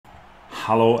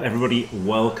Hello everybody,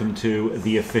 welcome to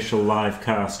the official live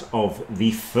cast of the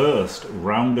first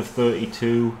round of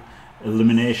 32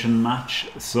 elimination match.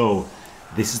 So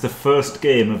this is the first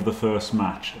game of the first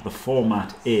match. The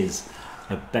format is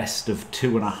a best of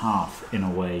 2.5 in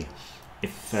a way.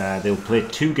 If they'll play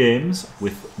 2 games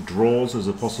with draws as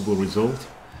a possible result.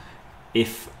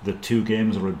 If the 2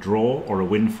 games are a draw or a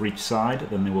win for each side,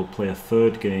 then they will play a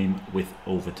 3rd game with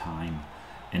overtime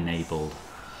enabled.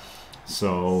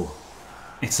 So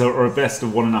it's a best of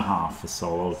 1.5 for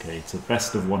Sol. Okay, it's a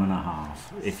best of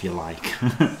 1.5 if you like.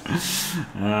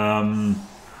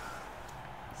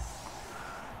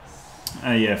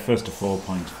 Yeah, first to 4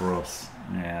 points for us.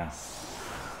 Yeah.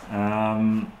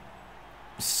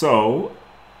 So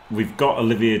we've got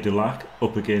Olivier Dulac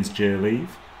up against JLeav,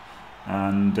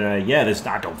 and yeah,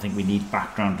 I don't think we need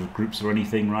background of groups or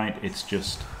anything, right? It's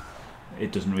just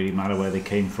it doesn't really matter where they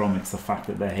came from. It's the fact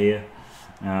that they're here.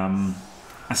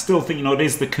 I still think, it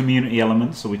is the community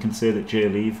element, so we can say that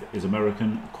JLeav is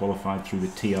American, qualified through the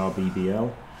TRBBL,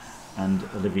 and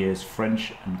Olivier is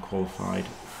French and qualified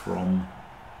from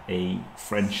a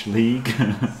French league.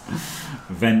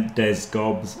 Vent des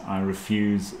Gobs. I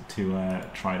refuse to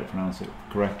try to pronounce it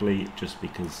correctly, just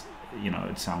because,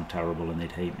 it'd sound terrible and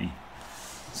they'd hate me.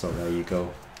 So there you go.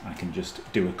 I can just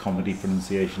do a comedy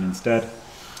pronunciation instead.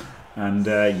 And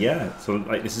yeah, so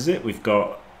like this is it. We've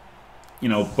got,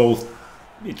 both.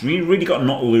 It's really got to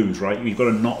not lose, right? You've got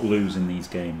to not lose in these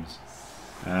games.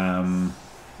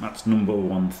 That's number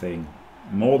one thing.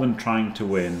 More than trying to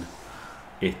win,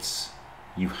 it's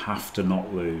you have to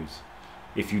not lose.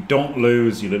 If you don't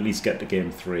lose, you'll at least get to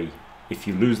game 3. If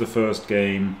you lose the first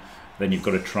game, then you've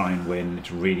got to try and win.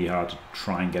 It's really hard to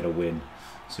try and get a win.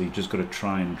 So you've just got to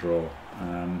try and draw.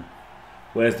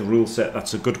 Where's the rule set?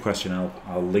 That's a good question.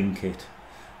 I'll link it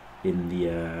in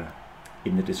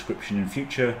the description in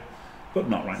future. But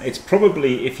not right. It's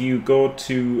probably, if you go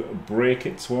to break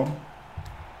it's one.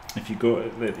 If you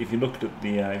look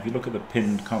at the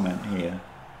pinned comment here.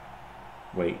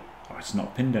 Wait, it's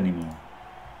not pinned anymore.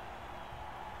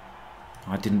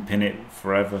 I didn't pin it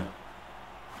forever.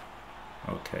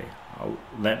 Okay,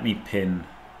 let me pin.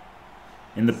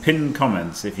 In the pinned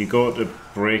comments, if you go to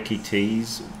Breaky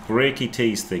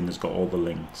Tees thing has got all the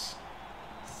links.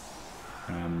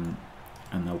 And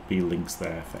there'll be links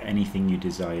there for anything you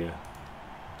desire.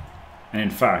 And in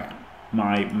fact,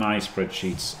 my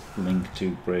spreadsheets link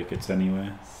to Breakits anyway.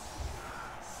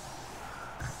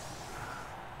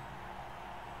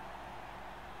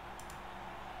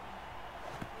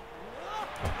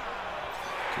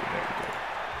 Okay, there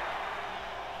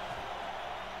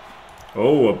we go.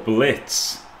 Oh, a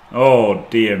blitz. Oh,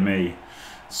 dear me.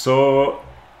 So,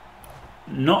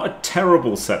 not a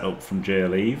terrible setup from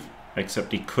JLeav,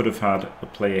 except he could have had a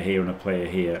player here and a player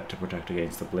here to protect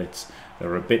against the blitz.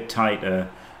 They're a bit tighter,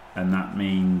 and that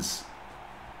means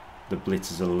the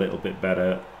blitz is a little bit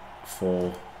better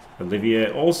for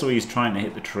Olivier. Also, he's trying to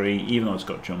hit the tree, even though it's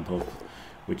got jump up,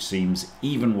 which seems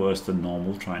even worse than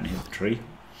normal, trying to hit the tree.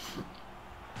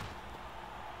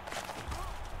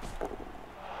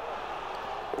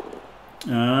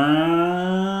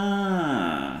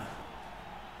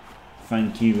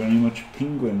 Thank you very much,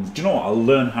 penguins. Do you know what? I'll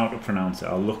learn how to pronounce it.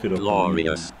 I'll look it up.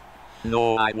 Glorious.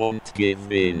 No, I won't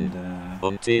give in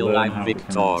until I'm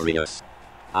victorious.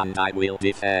 And I will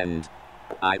defend.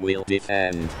 I will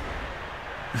defend.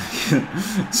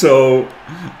 So,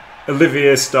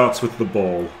 Olivier starts with the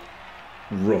ball.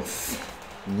 Rough.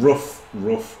 Rough,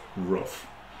 rough, rough.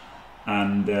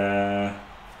 And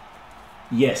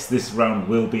yes, this round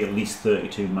will be at least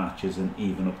 32 matches and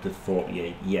even up to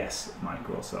 48. Yes,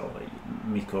 Miko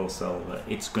Selva.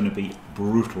 It's going to be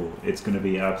brutal. It's going to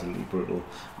be absolutely brutal.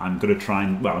 I'm going to try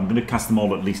and, I'm going to cast them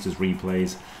all at least as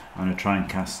replays. I'm going to try and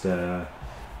cast at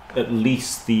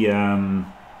least the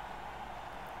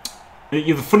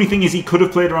funny thing is he could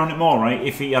have played around it more, right?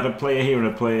 If he had a player here and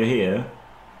a player here,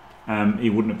 he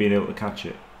wouldn't have been able to catch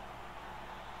it.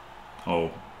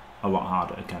 Oh, a lot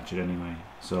harder to catch it anyway.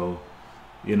 So,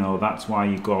 that's why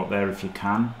you go out there if you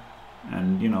can.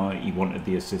 And, he wanted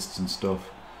the assists and stuff.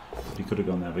 But he could have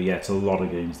gone there. But yeah, it's a lot of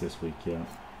games this week, yeah.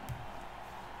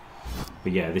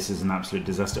 But yeah, this is an absolute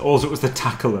disaster. Also, it was the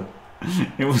tackler.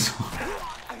 It was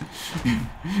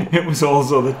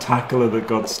also the tackler that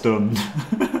got stunned.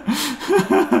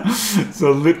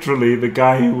 So literally, the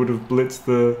guy who would have blitzed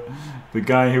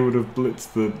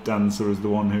the dancer is the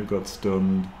one who got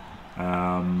stunned.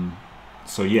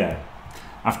 So yeah.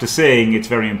 After saying it's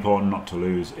very important not to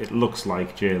lose, it looks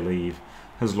like JLeav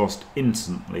has lost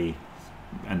instantly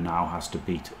and now has to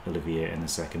beat Olivier in the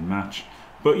second match.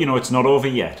 But, it's not over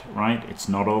yet, right? It's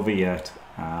not over yet.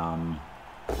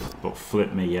 But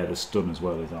flip me, yeah, the stun as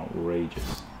well is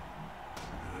outrageous.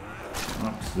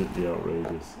 Absolutely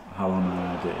outrageous. How long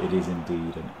I had it, it is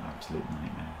indeed an absolute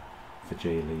nightmare for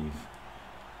JLeav.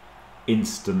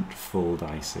 Instant full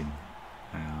dicing.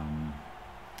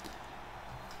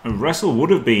 And Wrestle would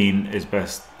have been his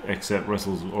best, except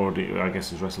Wrestle's already, I guess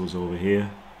his Wrestle's over here.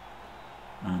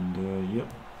 And,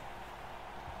 yep.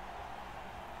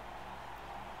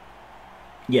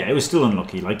 Yeah, it was still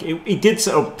unlucky. Like, he did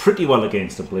set up pretty well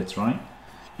against the Blitz, right?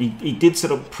 He did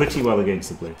set up pretty well against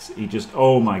the Blitz. He just,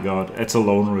 oh my god, it's a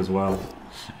loner as well.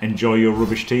 Enjoy your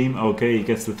rubbish team. Okay, he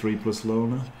gets the 3+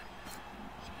 loner.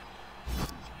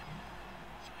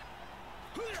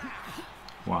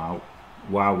 Wow.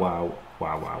 Wow, wow.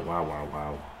 Wow, wow, wow, wow,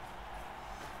 wow.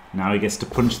 Now he gets to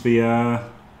punch the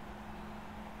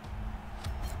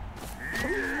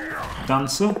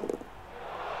dancer.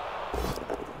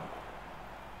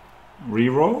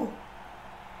 Reroll?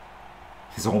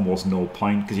 There's almost no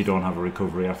point because you don't have a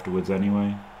recovery afterwards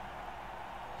anyway.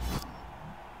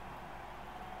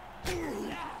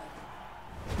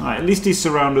 Alright, at least he's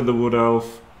surrounded the Wood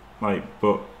Elf. Like,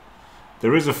 but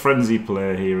there is a frenzy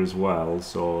player here as well,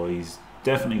 so he's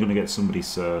definitely going to get somebody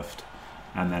surfed.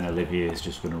 And then Olivier is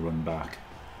just going to run back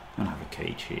and have a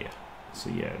cage here. So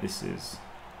yeah, this is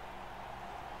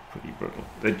pretty brutal.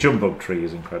 The jump up tree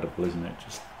is incredible, isn't it?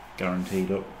 Just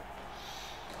guaranteed up.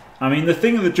 I mean, the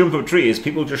thing with the jump up tree is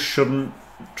people just shouldn't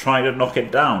try to knock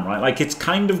it down, right? Like, it's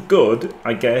kind of good,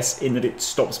 I guess, in that it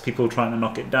stops people trying to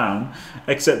knock it down,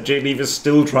 except JLeav is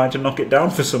still trying to knock it down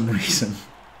for some reason.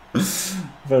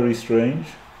 Very strange.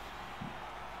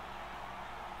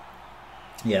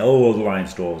 Yeah, all the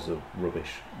Lion's Dwarves are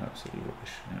rubbish. Absolutely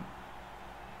rubbish, yeah.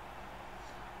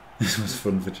 This was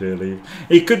fun for JLeav.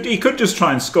 He could just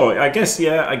try and score. I guess,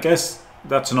 yeah, I guess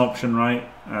that's an option, right?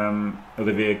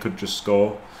 Olivier could just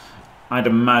score. I'd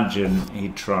imagine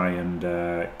he'd try and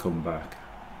come back.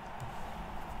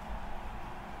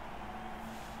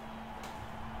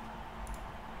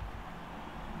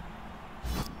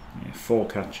 Yeah, 4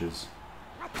 catches.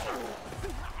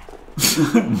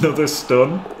 Another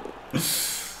stun.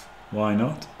 Why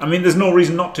not? I mean, there's no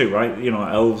reason not to, right? You know,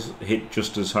 elves hit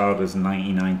just as hard as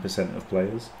 99% of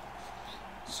players.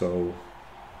 So,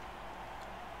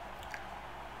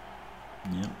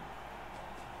 yeah.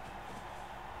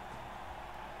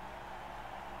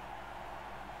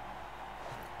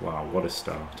 Wow, what a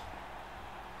start.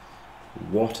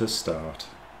 What a start.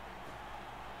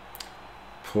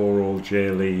 Poor old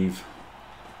JLeav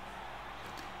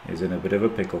is in a bit of a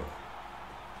pickle.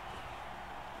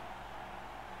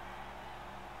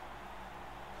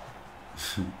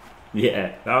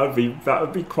 Yeah, that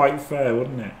would be quite fair,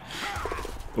 wouldn't it?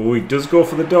 Oh, he does go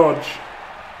for the dodge.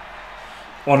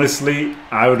 Honestly,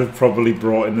 I would have probably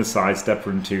brought in the sidestepper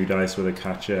and 2 dice with a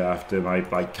catcher after my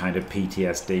kind of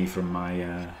PTSD from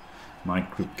my my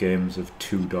group games of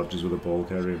 2 dodges with a ball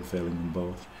carrier and failing them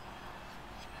both.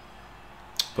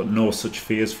 But no such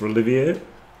fears for Olivier.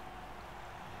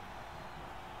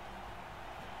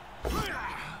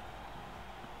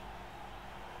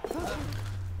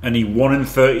 And he 1 in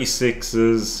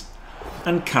 36s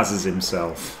and Kazes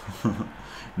himself.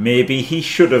 Maybe he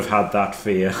should have had that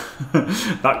fear.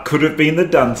 That could have been the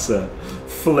dancer.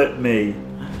 Flip me.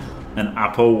 And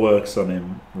Apple works on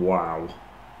him. Wow.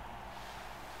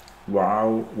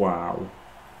 Wow, wow.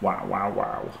 Wow, wow,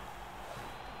 wow.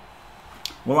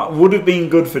 Well, that would have been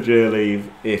good for JLeav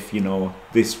if, you know,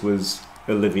 this was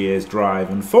Olivier's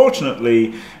drive.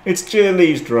 Unfortunately, it's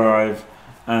JLeav's drive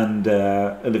and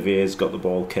Olivier's got the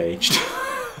ball caged.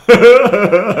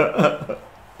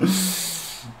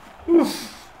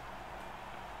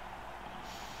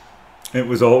 It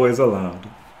was always allowed.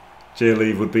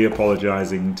 JLeav would be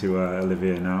apologising to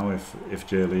Olivier now if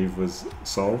JLeav was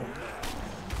solved.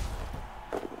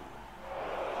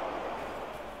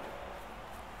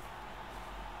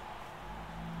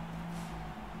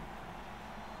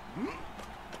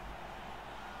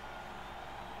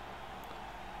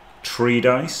 Tree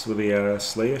dice with the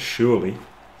Slayer, surely.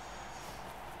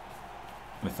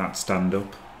 With that stand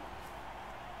up.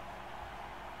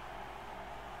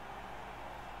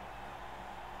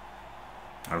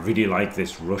 I really like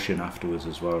this rushing afterwards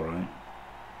as well, right?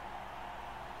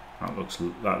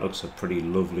 That looks a pretty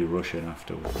lovely rushing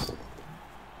afterwards.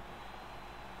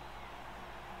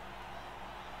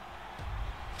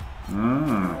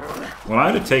 Well,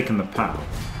 I'd have taken the POW.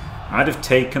 I'd have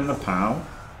taken the POW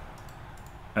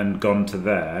and gone to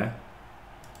there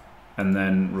and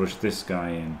then rush this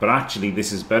guy in. But actually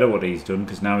this is better what he's done,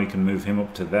 because now he can move him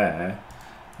up to there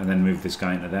and then move this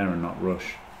guy into there and not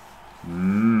rush.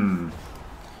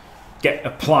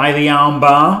 Apply the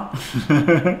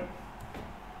armbar.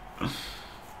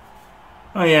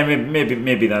 Oh yeah,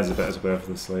 maybe that's a better way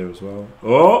for the Slayer as well.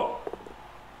 Oh!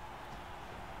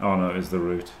 Oh no, it was the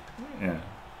root. Yeah.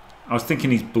 I was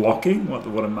thinking he's blocking, what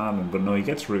a man, but no, he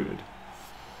gets rooted.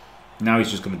 Now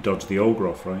he's just going to dodge the ogre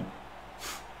off, right?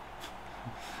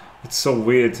 It's so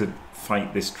weird to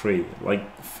fight this tree. Like,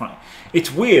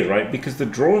 it's weird, right? Because the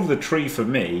draw of the tree for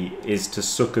me is to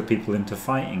sucker people into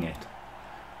fighting it.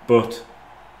 But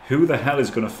who the hell is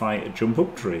going to fight a jump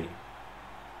up tree?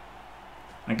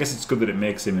 I guess it's good that it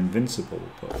makes him invincible,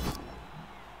 but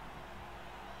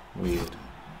weird.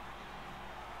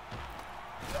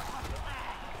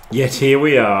 Yet here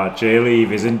we are.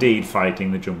 JLeav is indeed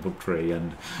fighting the jump up tree,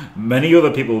 and many other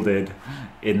people did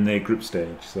in the group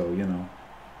stage. So you know,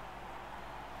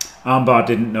 Armbar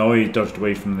didn't know. He dodged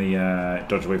away from the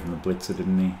blitzer,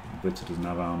 didn't he? The blitzer doesn't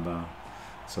have armbar,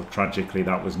 so tragically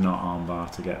that was not armbar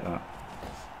to get that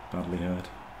badly hurt.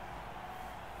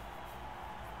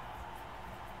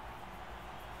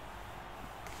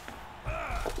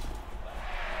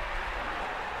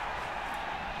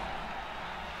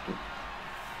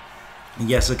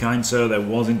 Yes, kind sir, there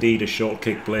was indeed a short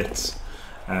kick blitz.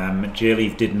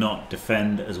 JLeav did not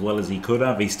defend as well as he could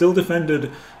have. He still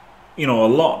defended, you know, a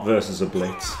lot versus a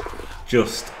blitz.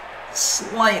 Just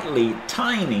slightly,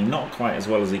 tiny, not quite as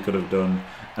well as he could have done.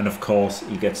 And of course,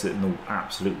 he gets it in the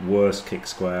absolute worst kick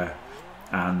square.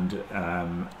 And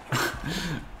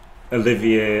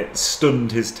Olivier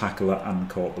stunned his tackler and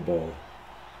caught the ball.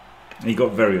 He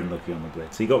got very unlucky on the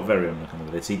blitz.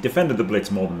 He defended the blitz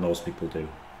more than most people do.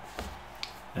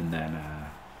 And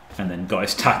then got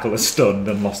his tackler stunned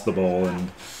and lost the ball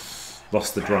and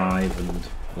lost the drive and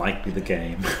likely the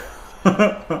game.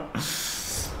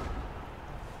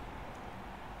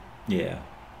 Yeah.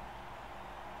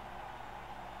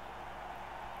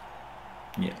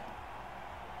 Yeah.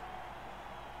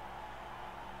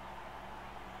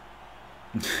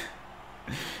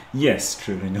 Yes,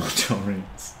 truly no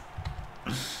tolerance.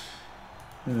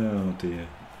 Oh dear.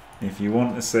 If you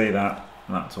want to say that,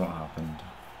 that's what happened.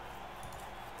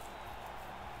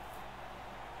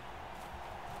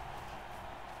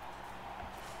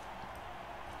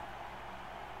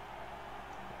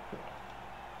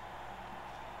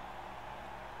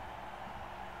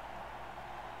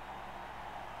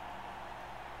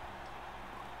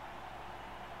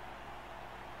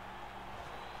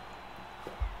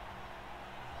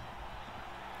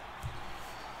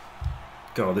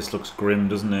 God, this looks grim,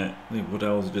 doesn't it? The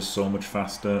Woodell's are just so much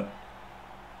faster.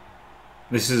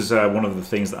 This is one of the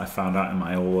things that I found out in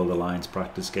my All World Alliance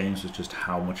practice games, was just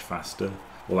how much faster,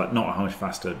 well, like not how much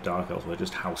faster Dark Elves were,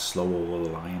 just how slow All World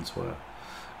Alliance were.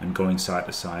 And going side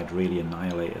to side really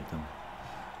annihilated them.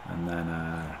 And then,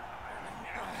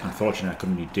 unfortunately, I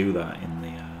couldn't really do that in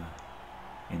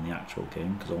the actual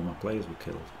game because all my players were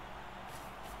killed.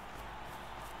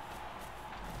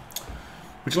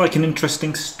 Would you like an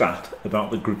interesting stat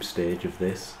about the group stage of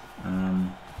this?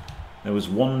 There was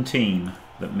one team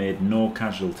that made no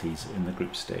casualties in the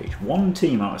group stage. One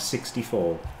team out of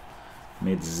 64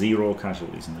 made 0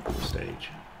 casualties in the group stage.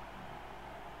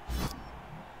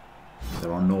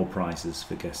 There are no prizes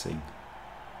for guessing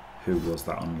who was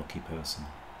that unlucky person.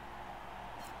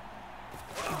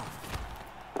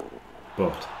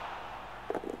 But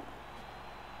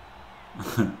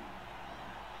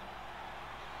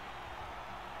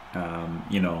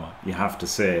you know, you have to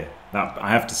say that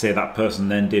that person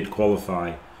then did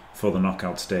qualify for the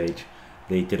knockout stage.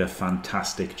 They did a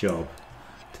fantastic job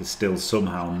to still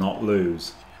somehow not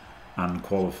lose and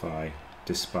qualify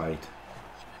despite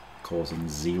causing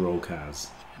 0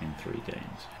 cas in 3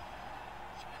 games.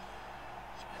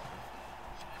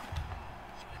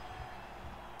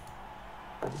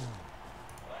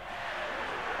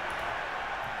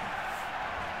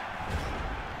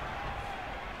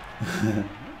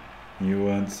 You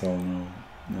weren't so no.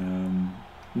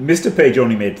 Mr. Page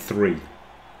only made 3.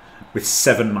 With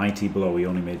 7 mighty blow, he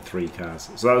only made 3 cas.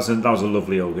 So that was a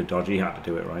lovely ogre dodge. He had to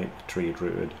do it, right? The tree had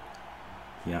rooted.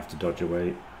 You have to dodge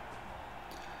away.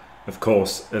 Of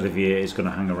course, Olivier is going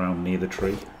to hang around near the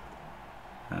tree,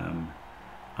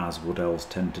 as wood elves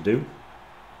tend to do.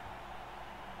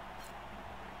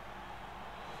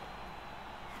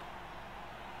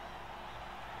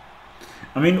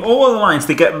 I mean, all of the lines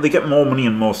they get more money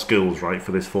and more skills, right,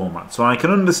 for this format. So I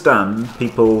can understand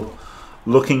people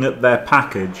looking at their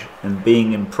package and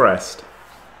being impressed.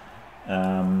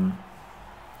 But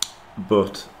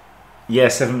yeah,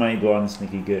 7 mighty blow and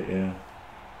sneaky git, yeah.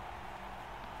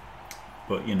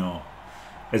 But you know,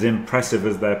 as impressive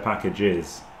as their package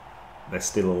is, they're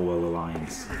still all well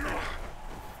aligned.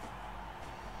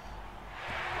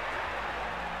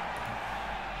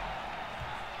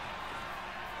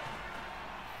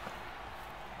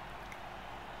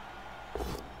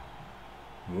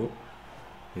 Oh,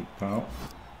 big pow.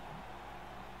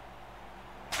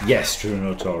 Yes, true and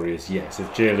notorious. Yes, if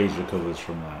JLeav recovers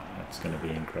from that, that's going to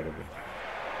be incredible.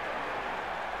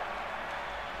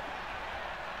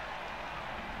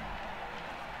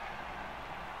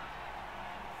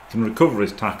 Can recover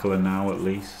his tackler now at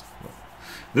least.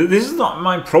 This is not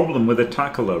my problem with a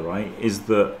tackler, right? Is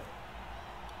that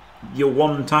your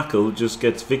one tackle just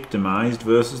gets victimized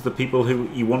versus the people who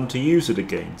you want to use it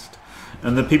against,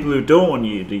 and the people who don't want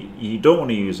you don't want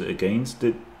to use it against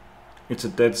it. It's a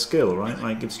dead skill, right?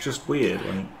 Like, it's just weird.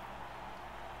 Like,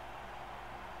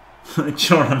 do you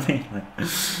know what I mean? Like,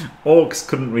 Orcs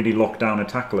couldn't really lock down a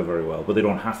tackler very well, but they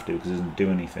don't have to because it doesn't do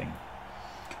anything.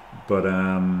 But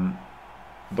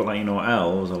like, you know,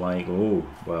 elves are like, oh,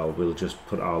 well, we'll just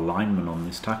put our lineman on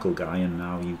this tackle guy, and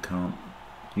now you can't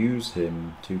use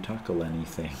him to tackle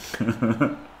anything.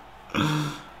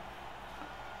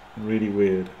 Really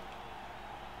weird.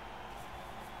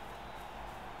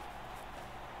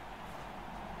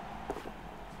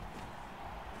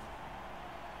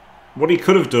 What he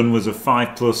could have done was a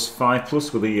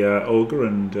 5+5+ with the ogre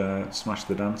and smash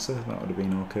the dancer. That would have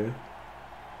been okay.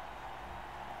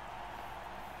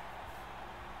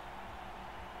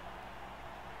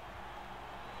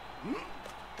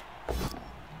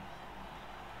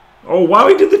 Oh wow,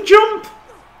 he did the jump!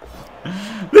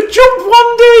 The jump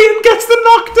 1D and gets the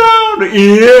knockdown!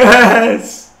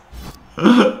 Yes!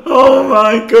 Oh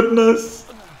my goodness!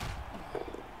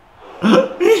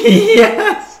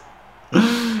 Yes!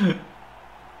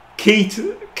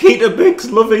 Keita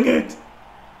Bix loving it!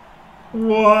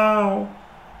 Wow!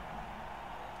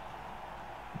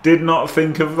 Did not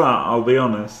think of that, I'll be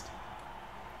honest.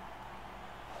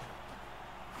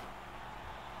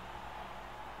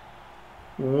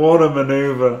 What a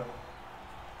maneuver.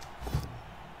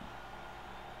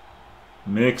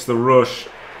 Makes the rush.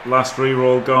 Last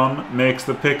reroll gone. Makes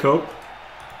the pickup.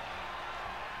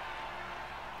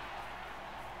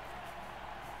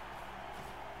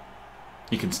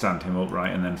 You can stand him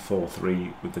upright and then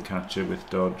 4-3 with the catcher with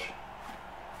dodge.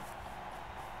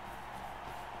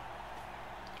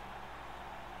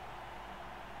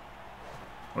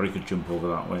 Or he could jump over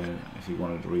that way if he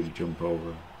wanted to really jump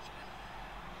over.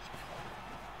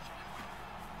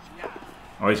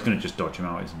 Oh, he's going to just dodge him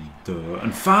out, isn't he? Duh.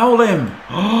 And foul him!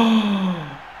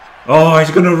 Oh, he's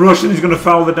going to rush and he's going to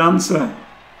foul the dancer.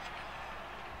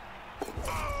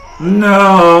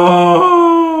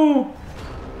 No!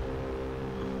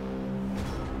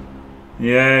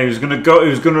 Yeah, he was going to go.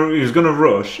 He was going to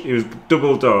rush. He was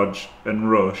double dodge and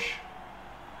rush,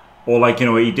 or like, you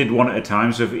know, he did one at a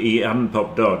time. So if he hadn't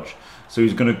popped dodge, so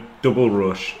he's going to double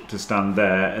rush to stand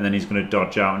there, and then he's going to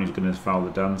dodge out and he's going to foul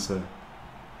the dancer.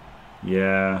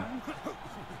 Yeah,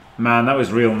 man, that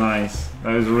was real nice.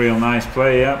 That was a real nice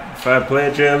play. Yeah, fair play,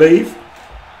 JLeav.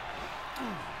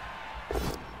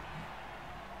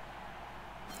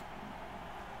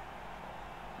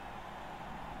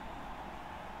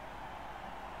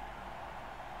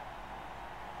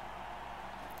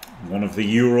 One of the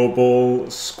Euro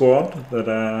Bowl squad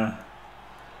that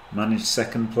managed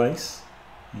second place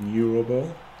in Euro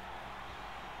Bowl.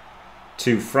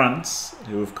 To France,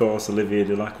 who of course Olivier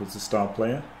Dulac was the star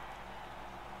player.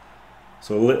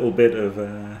 So a little bit of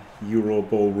Euro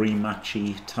Bowl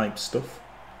rematchy type stuff.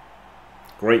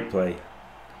 Great play.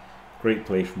 Great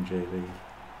play from JLeav.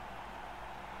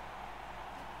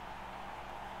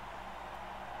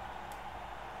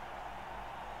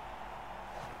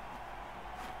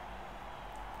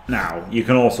 Now, you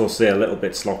can also say a little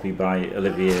bit sloppy by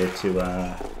Olivier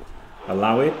to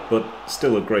allow it, but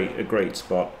still a great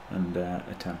spot and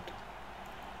attempt.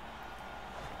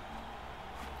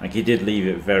 Like, he did leave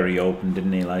it very open,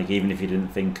 didn't he? Like, even if he didn't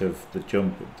think of the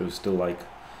jump, there was still like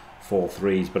 4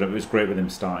 threes, but it was great with him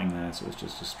starting there, so it was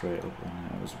just a straight up one.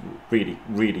 It was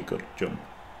really good jump.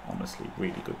 Honestly,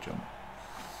 really good jump.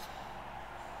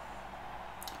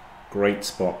 Great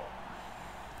spot.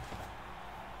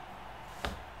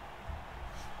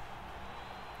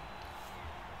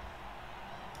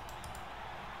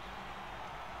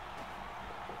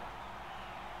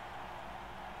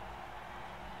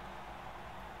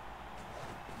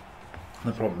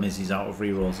 The problem is he's out of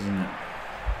rerolls, isn't it?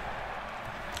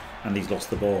 And he's lost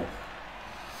the ball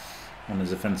on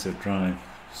his offensive drive.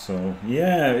 So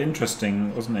yeah,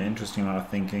 interesting, wasn't it? Interesting amount of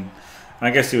thinking.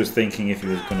 I guess he was thinking if he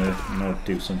was going to, you know,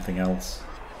 do something else,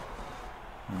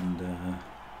 and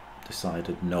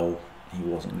decided no, he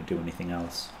wasn't going to do anything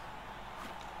else.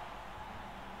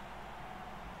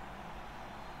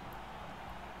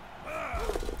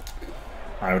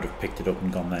 I would have picked it up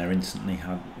and gone there instantly,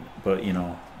 but you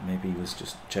know, maybe he was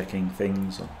just checking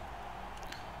things or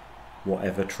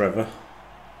whatever. Trevor,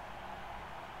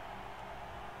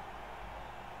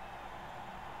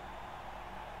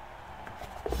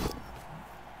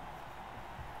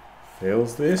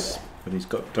 Fails this, but he's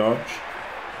got dodge.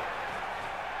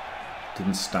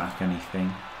 Didn't stack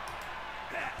anything.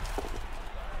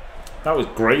 That was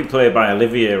great play by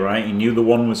Olivier, right? He knew the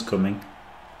one was coming.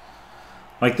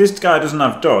 Like, this guy doesn't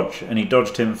have dodge, and he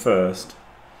dodged him first.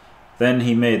 Then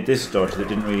he made this dodge that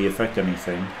didn't really affect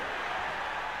anything.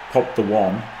 Popped the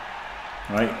one,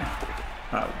 right?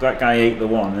 That guy ate the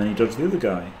one, and then he dodged the other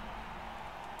guy.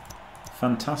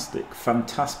 Fantastic.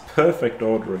 Perfect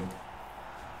ordering.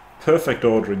 Perfect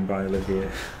ordering by Olivier.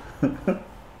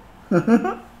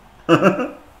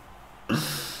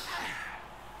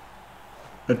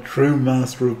 A true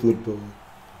master of Blood Bowl.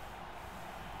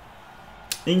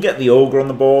 You can get the ogre on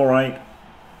the ball, right?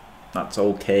 That's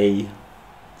okay.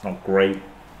 It's not great,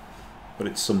 but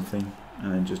it's something.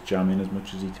 And then just jam in as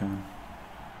much as he can.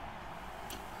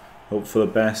 Hope for the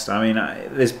best. I mean,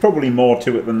 there's probably more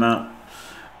to it than that,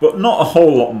 but not a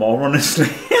whole lot more, honestly.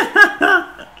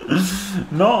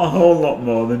 Not a whole lot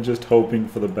more than just hoping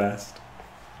for the best.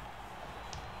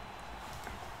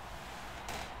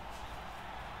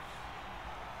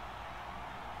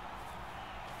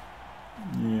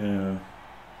 Yeah.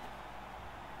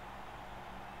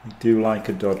 They do like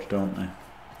a dodge, don't they?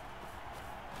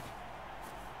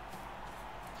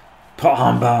 Put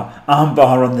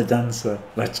armbar on the dancer.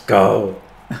 Let's go.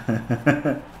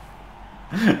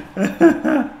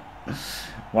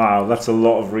 Wow, that's a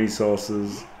lot of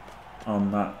resources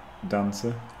on that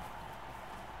dancer.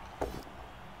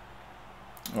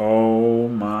 Oh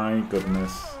my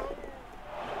goodness.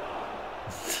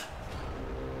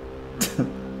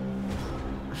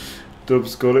 Dub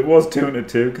skull. It was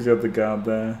 2-2 because he had the guard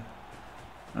there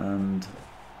and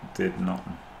did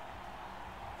nothing.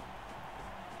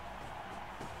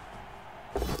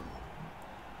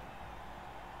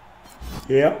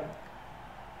 Yeah.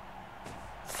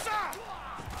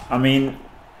 I mean,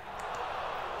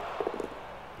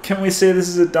 can we say this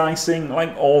is a dicing?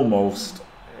 Like, almost.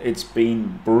 It's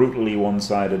been brutally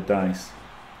one-sided dice.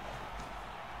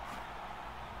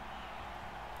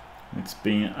 It's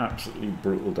been absolutely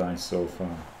brutal dice so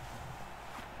far.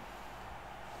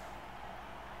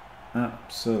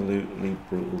 Absolutely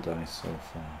brutal dice so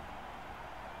far.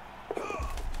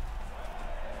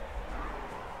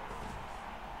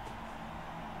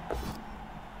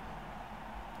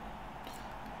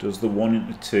 Does the 1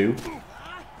 into 2.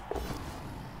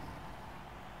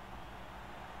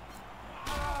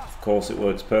 Of course it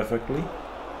works perfectly.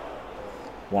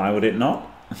 Why would it not?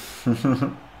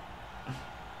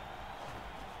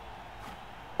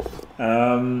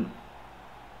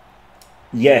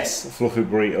 Yes, Fluffy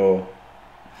Burrito.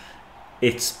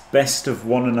 It's best of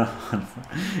 1.5.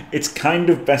 It's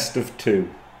kind of best of 2.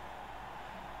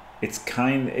 It's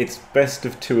best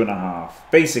of 2.5.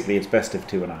 Basically, it's best of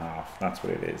 2.5. That's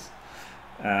what it is.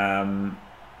 Yeah.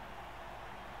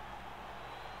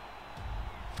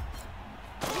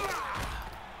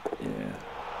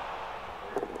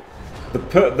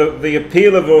 The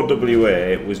appeal of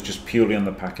OWA was just purely on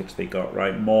the package they got,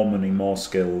 right? More money, more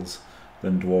skills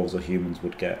than dwarves or humans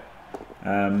would get.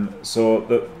 So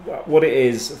what it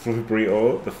is, Fluffy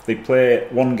Burrito, they play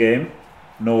one game,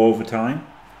 no overtime.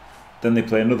 Then they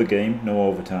play another game, no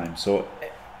overtime. So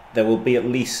there will be at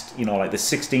least, you know, like there's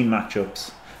 16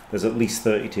 matchups, there's at least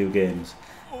 32 games.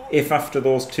 If after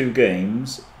those 2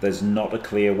 games there's not a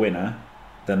clear winner,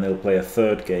 then they'll play a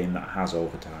third game that has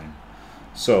overtime.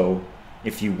 So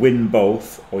if you win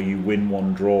both, or you win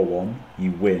one, draw one,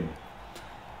 you win.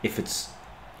 If it's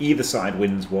either side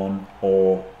wins one,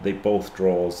 or they both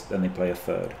draws, then they play a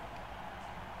third.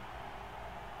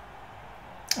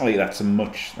 I think that's a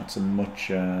much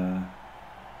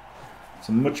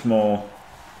more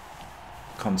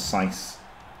concise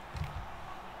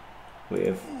way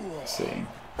of saying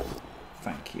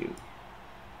thank you.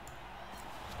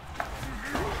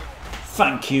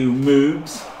 Thank you,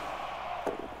 Moogs.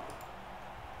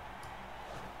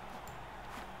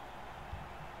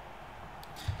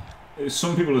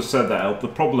 Some people have said that helped. The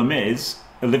problem is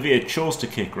Olivier chose to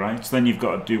kick, right? So then you've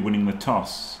got to do winning the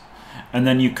toss. And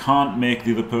then you can't make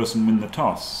the other person win the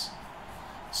toss.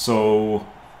 So,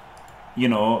 you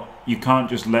know, you can't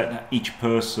just let each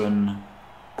person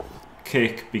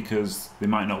kick because they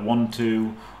might not want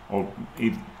to, or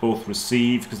both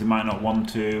receive because they might not want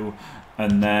to.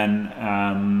 And then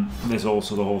there's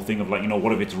also the whole thing of, like, you know,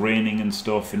 what if it's raining and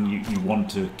stuff and you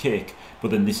want to kick,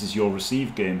 but then this is your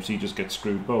receive game, so you just get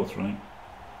screwed both, right?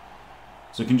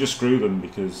 So you can just screw them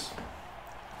because...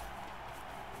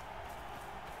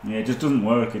 yeah, it just doesn't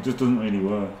work. It just doesn't really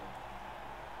work.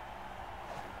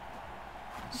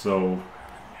 So...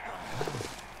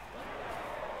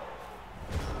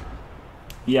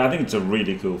 yeah, I think it's a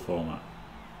really cool format.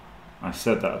 I've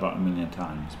said that about 1,000,000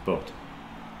 times, but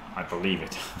I believe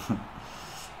it.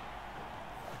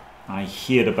 I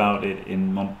heard about it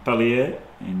in Montpellier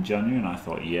in January, and I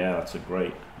thought, yeah, that's a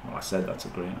great. Well, I said that's a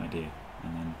great idea,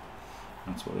 and then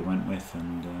that's what they went with,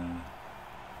 and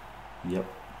yep.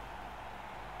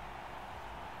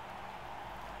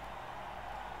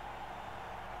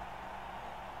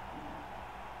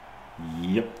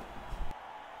 Yep.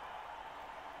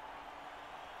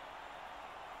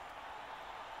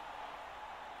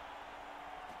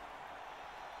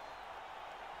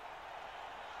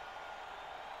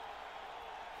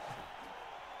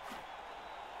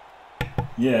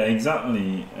 Yeah,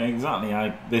 exactly.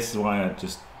 This is why I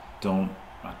just don't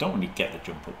really get the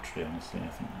jump up tree, honestly. I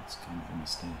think that's kind of a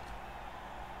mistake.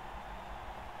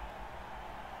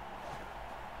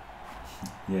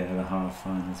 Yeah, the half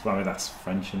finals. Well, that's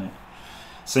French, isn't it?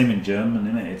 Same in German,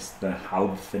 isn't it? It's the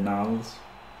Halbfinals.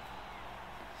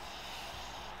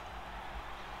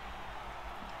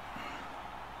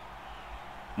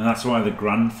 And that's why the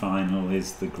grand final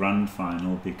is the grand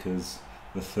final, because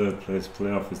the third place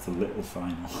playoff is the little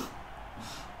final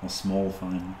or small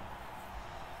final.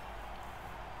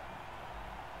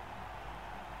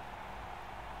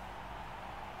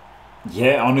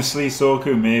 Yeah, honestly,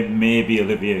 Soku, maybe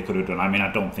Olivier could have done. I mean,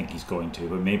 I don't think he's going to,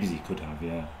 but maybe he could have,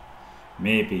 yeah.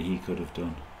 Maybe he could have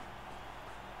done.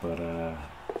 But I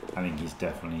think he's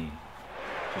definitely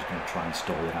just going to try and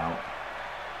stall it out.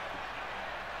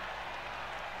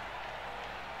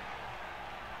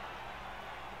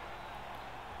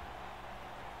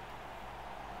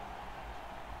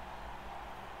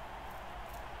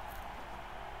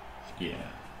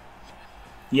 Yeah.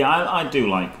 Yeah, I do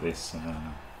like this.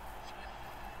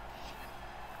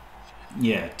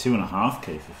 Yeah,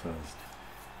 2.5k for first.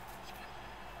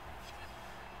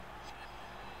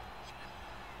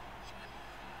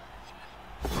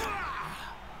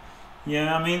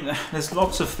 Yeah, I mean, there's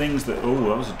lots of things that... Oh,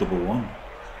 that was a double one.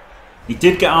 He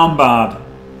did get armbarred,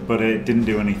 but it didn't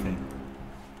do anything.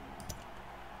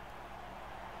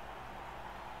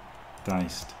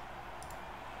 Diced.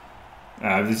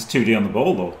 There's 2D on the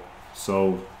ball, though.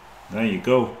 So, there you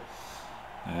go.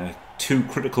 2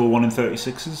 critical 1 in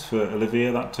 36s for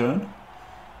Olivier that turn.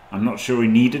 I'm not sure he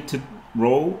needed to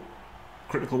roll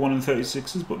critical 1 in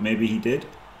 36s, but maybe he did.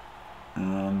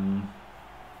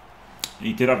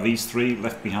 He did have these 3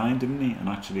 left behind, didn't he? And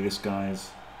actually this guy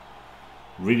is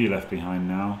really left behind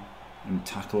now. And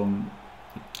tackle on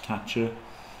the catcher.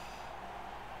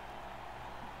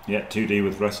 Yeah, 2D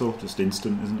with wrestle, just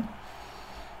instant, isn't it?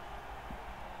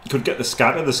 Could get the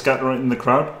scatter right in the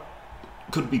crowd.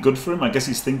 Could be good for him. I guess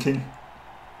he's thinking,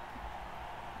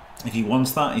 if he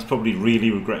wants that, he's probably really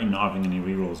regretting not having any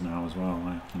rerolls now as well.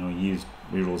 Like, you know, he used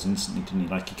rerolls instantly, didn't he?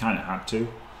 Like, he kind of had to.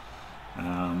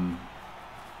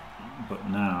 But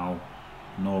now,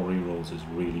 no rerolls is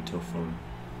really tough for him.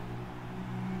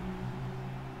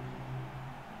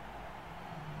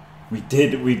 We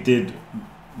did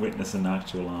witness an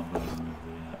actual armbar move.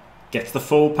 Gets the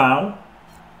full pow.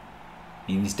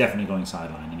 He's definitely going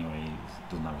sideline anyway. He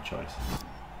doesn't have a choice.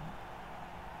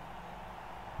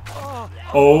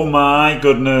 Oh my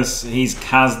goodness. He's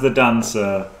Kaz the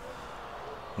Dancer.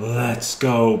 Let's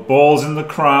go. Balls in the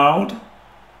crowd.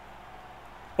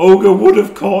 Ogre would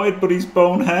have caught it, but he's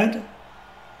bonehead.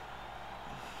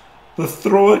 The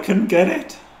thrower can get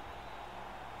it.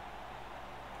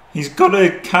 He's got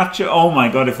to catch it. Oh my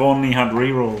god, if only he had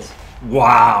rerolls.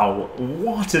 Wow.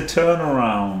 What a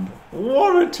turnaround.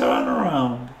 What a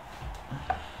turnaround.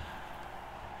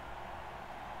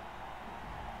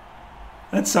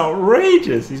 That's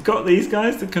outrageous. He's got these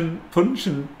guys that can punch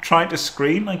and try to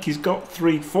screen. Like, he's got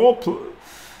 3, 4...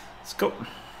 It's got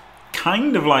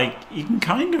kind of like... You can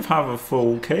kind of have a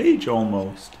full cage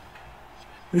almost.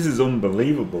 This is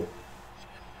unbelievable.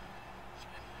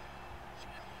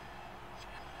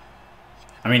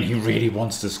 I mean, he really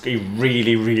wants to score. He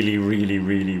really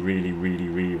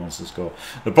wants to score.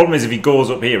 The problem is if he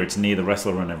goes up here, it's near the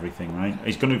wrestler and everything, right?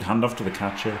 He's going to hand off to the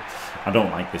catcher. I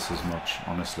don't like this as much,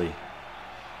 honestly.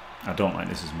 I don't like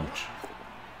this as much.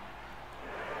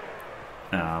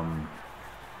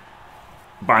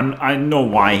 But I know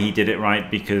why he did it,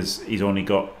 right? Because he's only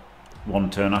got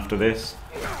 1 turn after this.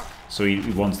 So he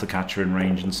wants the catcher in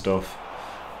range and stuff.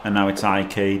 And now it's eye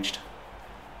caged.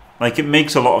 Like, it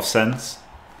makes a lot of sense.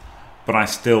 But I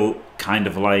still kind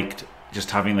of liked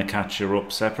just having the catcher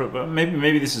up separate. But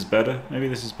maybe this is better. Maybe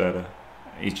this is better.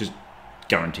 He's just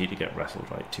guaranteed to get wrestled,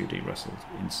 right? 2D wrestled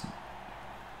instant.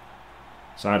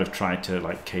 So I'd have tried to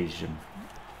like cage him.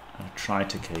 I'd tried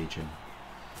to cage him.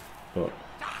 But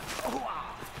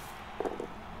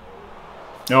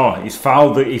oh, he's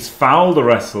fouled the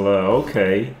wrestler.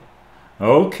 Okay.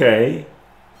 Okay.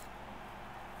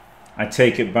 I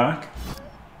take it back.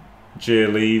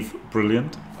 JLeav,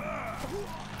 brilliant.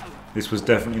 This was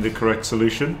definitely the correct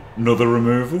solution. Another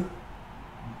removal.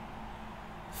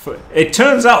 It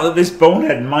turns out that this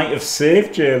bonehead might have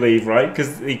saved JLeav, right?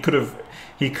 Because he could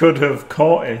have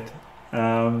caught it.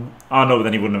 Oh no, but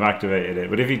then he wouldn't have activated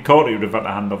it. But if he'd caught it, he would have had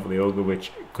to hand off the ogre,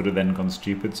 which could have then gone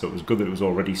stupid. So it was good that it was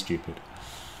already stupid.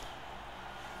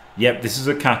 Yep, this is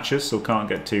a catcher, so can't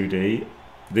get 2D.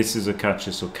 This is a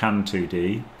catcher, so can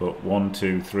 2D. But 1,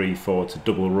 2, 3, 4 to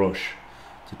double rush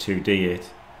to 2D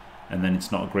it. And then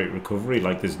it's not a great recovery.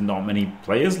 Like, there's not many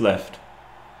players left.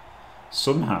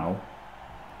 Somehow.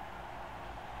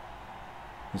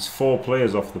 There's 4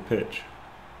 players off the pitch.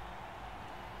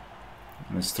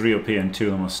 And there's 3 up here and 2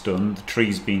 of them are stunned. The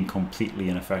tree's been completely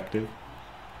ineffective.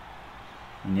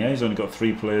 And yeah, he's only got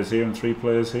 3 players here and 3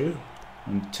 players here.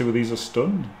 And 2 of these are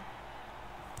stunned.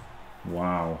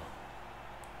 Wow.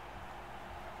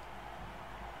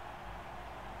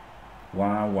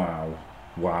 Wow, wow.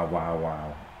 Wow, wow,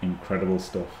 wow. Incredible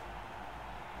stuff.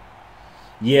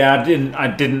 Yeah, I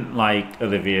didn't like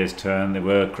Olivier's turn. They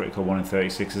were critical 1 in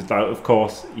 36s. Now, of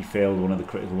course, he failed one of the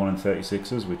critical 1 in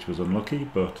 36s, which was unlucky,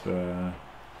 but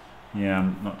yeah,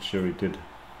 I'm not sure he did.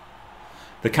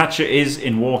 The catcher is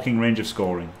in walking range of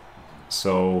scoring.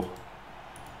 So,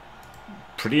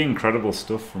 pretty incredible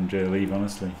stuff from JLeav,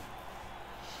 honestly.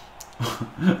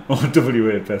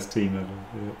 OWA best team ever.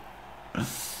 Yeah.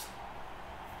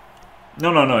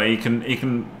 No. He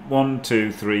can 1,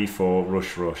 2, 3, 4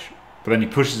 rush. But then he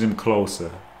pushes him closer,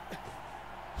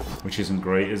 which isn't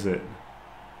great, is it?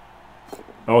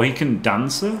 Oh, he can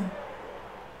dancer?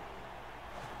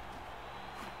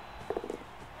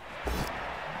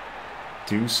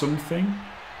 Do something?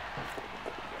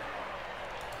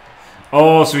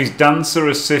 Oh, so he's dancer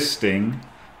assisting,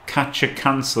 catcher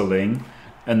cancelling,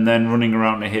 and then running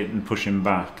around to hit and push him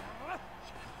back.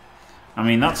 I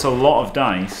mean, that's a lot of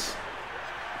dice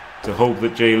to hope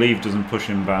that JLeav doesn't push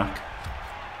him back.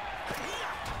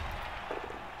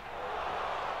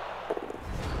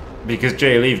 Because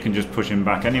JLeav can just push him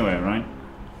back anyway, right?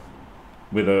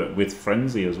 With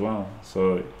frenzy as well,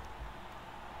 so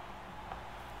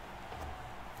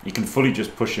you can fully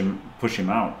just push him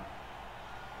out.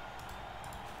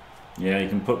 Yeah, you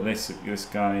can put this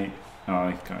guy. Oh,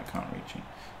 I can't reach him.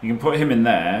 You can put him in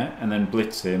there and then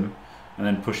blitz him, and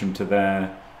then push him to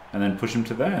there, and then push him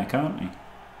to there, can't you?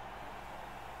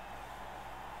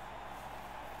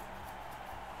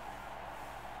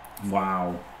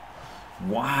 Wow.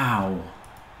 Wow.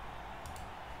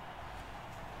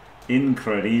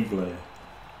 Incredible.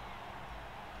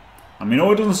 I mean,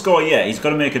 oh, he doesn't score yet. He's got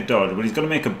to make a dodge. But he's got to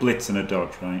make a blitz and a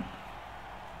dodge, right?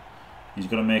 He's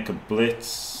got to make a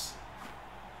blitz.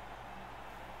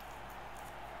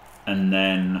 And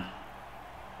then...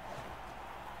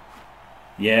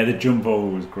 yeah, the jump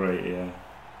over was great, yeah.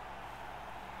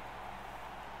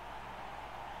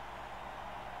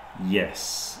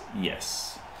 Yes,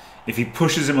 yes. If he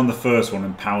pushes him on the first one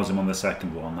and powers him on the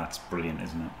second one, that's brilliant,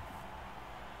 isn't it?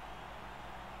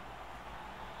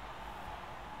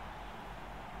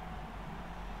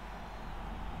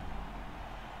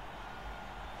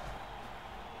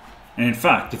 And in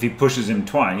fact, if he pushes him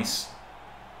twice,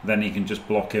 then he can just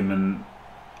block him and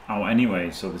out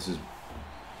anyway. So this is,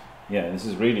 yeah, this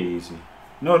is really easy.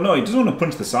 No, he doesn't want to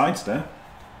punch the sidestep,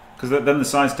 because then the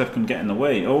sidestep can get in the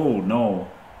way. Oh,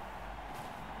 no.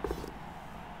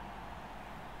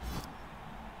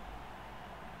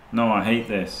 No, I hate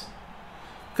this.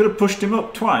 Could have pushed him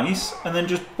up twice and then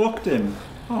just blocked him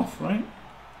off, right?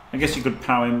 I guess you could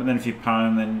power him, but then if you power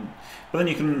him, then... but then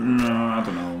you can... no, I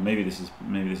don't know. Maybe this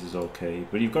is okay.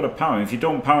 But you've got to power him. If you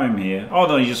don't power him here... oh,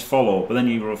 no, you just follow. But then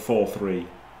you're a 4-3.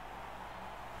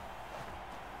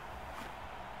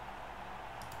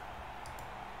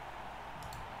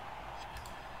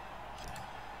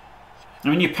 I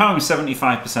mean, you power him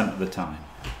 75% of the time.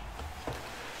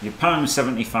 You power him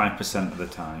 75% of the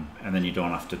time, and then you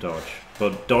don't have to dodge.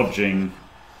 But dodging...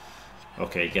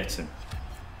 okay, gets him.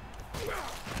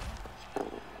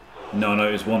 No,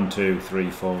 it was 1, 2,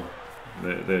 3, 4.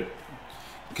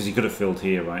 Because he could have filled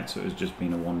here, right? So it was just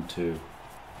been a 1, 2,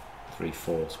 3,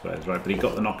 4 squares, right? But he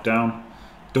got the knockdown.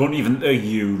 Don't even... oh,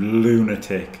 you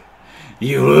lunatic.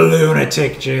 You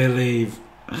lunatic, JLeav.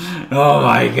 Oh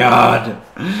my god.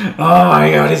 Oh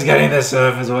my god, he's getting the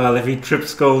surf as well. If he trip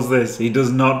skulls this, he does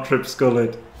not trip skull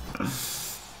it.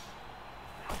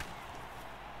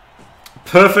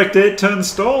 Perfect 8-turn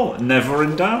stall. Never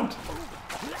in doubt.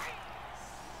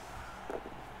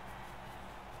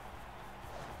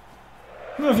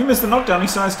 No, if you miss the knockdown, he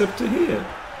sidestepped to here.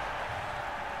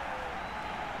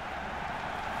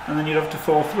 And then you'd have to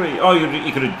 4-3. Oh,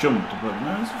 you could have jumped, but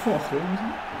no, it's a 4-3, wasn't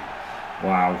it?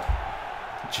 Wow.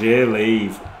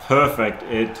 JLeav. Perfect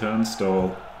 8-turn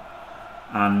stall.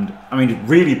 And, I mean,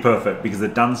 really perfect because the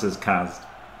dancer's cast.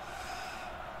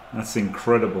 That's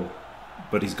incredible.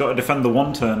 But he's got to defend the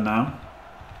 1 turn now.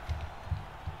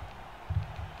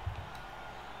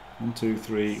 1, 2,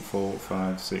 3, 4,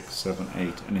 5, 6, 7,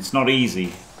 8. And it's not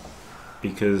easy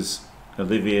because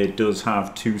Olivier does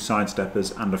have 2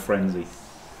 sidesteppers and a frenzy.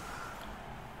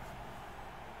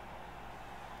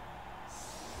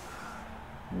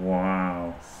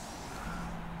 Wow.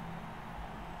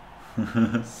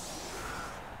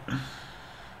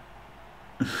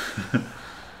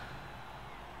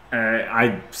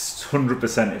 I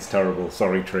 100% it's terrible.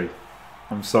 Sorry, Tree.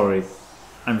 I'm sorry.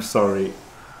 I'm sorry.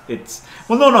 It's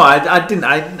well, no. I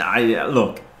didn't.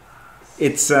 Look.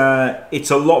 It's a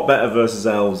lot better versus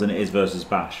elves than it is versus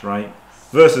Bash, right?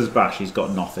 Versus Bash, he's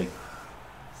got nothing.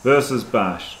 Versus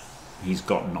Bash, he's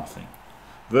got nothing.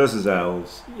 Versus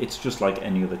elves, it's just like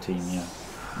any other team. Yeah.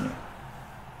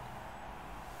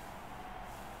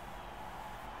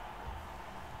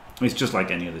 It's just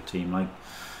like any other team. Like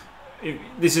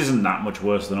this isn't that much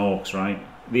worse than Orcs, right?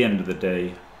 At the end of the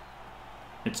day,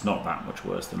 it's not that much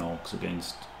worse than Orcs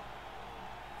against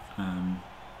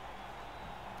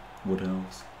Wood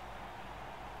Elves.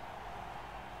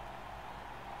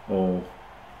 Or,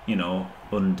 you know,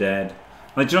 Undead.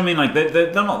 Like, do you know what I mean? Like,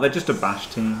 they're not, they're just a Bash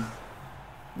team.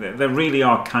 They really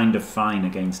are kind of fine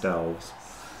against Elves.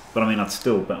 But I mean, I'd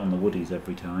still bet on the Woodies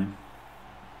every time.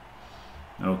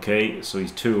 Okay, so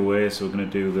he's 2 away, so we're going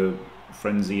to do the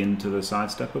Frenzy into the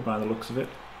Sidestepper by the looks of it.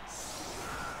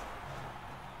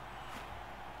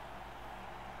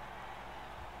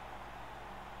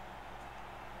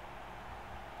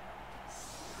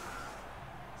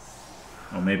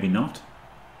 Or maybe not.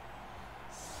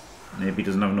 Maybe he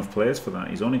doesn't have enough players for that.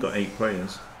 He's only got 8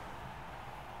 players.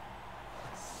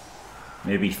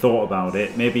 Maybe he thought about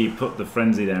it. Maybe he put the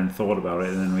Frenzy there and thought about it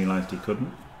and then realised he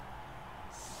couldn't.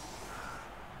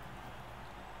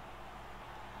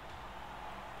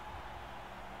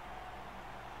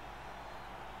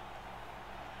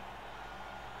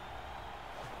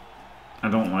 I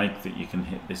don't like that you can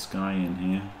hit this guy in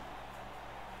here.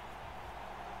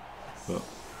 But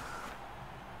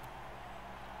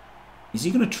is he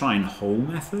going to try and hole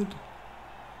method?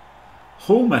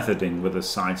 Hole methoding with a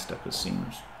sidestepper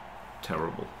seems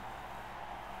terrible,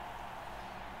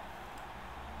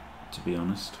 to be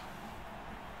honest.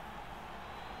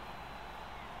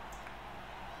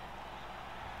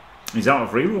 He's out of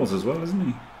rerolls as well, isn't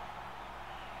he?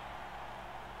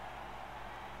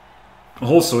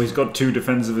 Also, he's got 2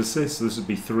 defensive assists, so this would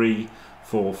be 3,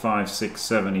 4, 5, 6,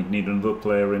 7. He'd need another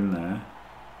player in there.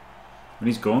 And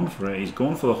he's gone for it. He's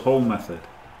gone for the whole method.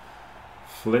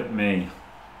 Flip me.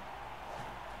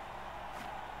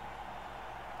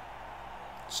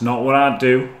 It's not what I'd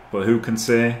do, but who can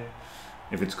say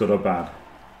if it's good or bad?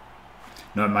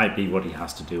 No, it might be what he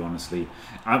has to do, honestly.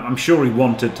 I'm sure he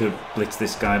wanted to blitz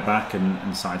this guy back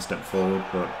and sidestep forward,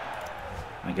 but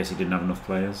I guess he didn't have enough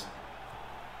players.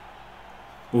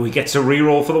 Oh, he gets a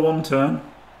reroll for the 1 turn.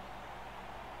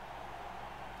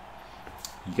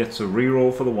 He gets a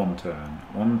reroll for the 1 turn.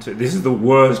 1, 2. This is the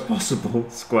worst possible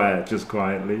square, just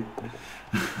quietly.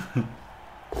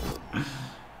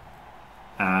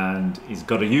 And he's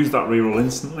got to use that reroll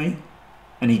instantly.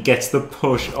 And he gets the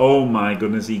push. Oh my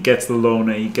goodness, he gets the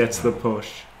loner, he gets the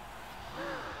push.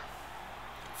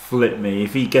 Flip me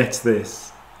if he gets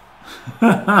this.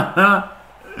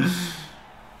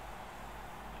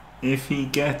 If he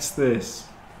gets this.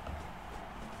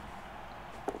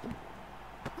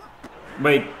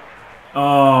 Wait.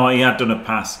 Oh, he had done a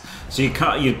pass. So you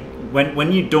can't.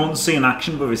 When you don't see an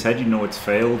action above his head, you know it's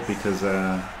failed because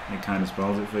it kind of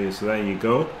spells it for you. So there you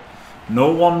go.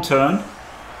 No 1 turn.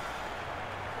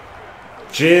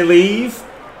 JLeav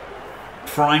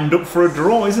primed up for a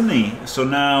draw, isn't he? So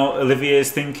now Olivier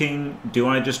is thinking, do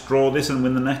I just draw this and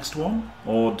win the next one?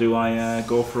 Or do I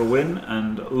go for a win?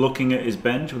 And looking at his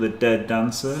bench with a dead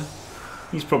dancer,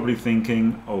 he's probably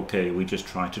thinking, okay, we just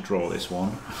try to draw this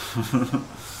one.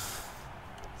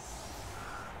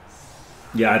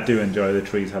 Yeah, I do enjoy the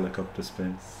tree's helicopter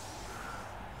spin.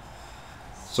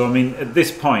 So, I mean, at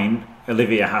this point,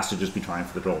 Olivier has to just be trying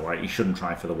for the draw, right? He shouldn't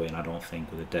try for the win, I don't think,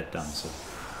 with a dead dancer.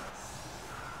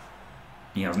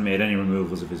 He hasn't made any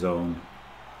removals of his own.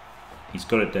 He's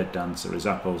got a dead dancer. His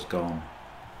Appo's gone.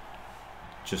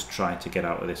 Just try to get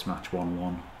out of this match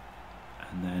 1-1.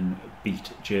 And then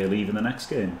beat JLeav in the next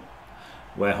game.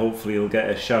 Where hopefully he'll get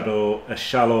a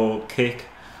shallow kick,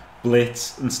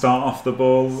 blitz, and start off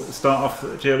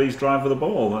JLeav's drive with the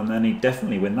ball. And then he'd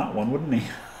definitely win that one, wouldn't he?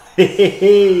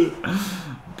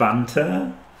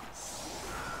 Banter.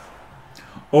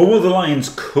 Oh, well, the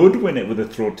Lions could win it with a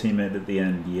throw teammate at the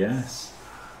end, yes.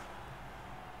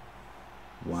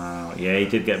 Wow, yeah, he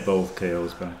did get both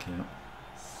KOs back, yeah.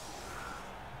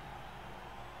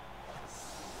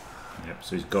 Yep,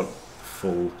 so he's got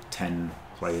full 10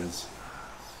 players.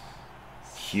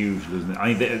 Huge, isn't it?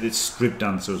 I think it's strip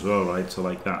dancer as well, right? So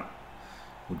like that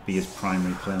would be his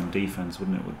primary play on defense,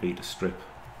 wouldn't it? Would be to strip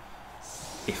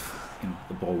if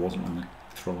the ball wasn't on the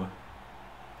thrower.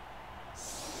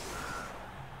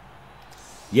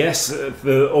 Yes,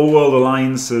 the Old World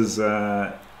Alliance's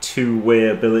two-way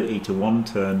ability to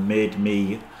one-turn made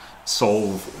me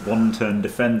solve one-turn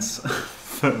defense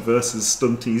versus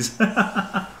stunties.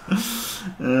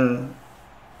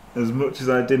 As much as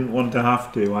I didn't want to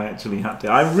have to, I actually had to.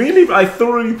 I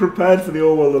thoroughly prepared for the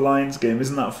Old World Alliance game.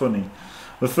 Isn't that funny?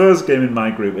 The first game in my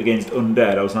group against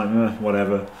Undead, I was like,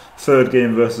 whatever. Third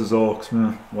game versus Orcs,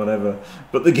 whatever.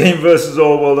 But the game versus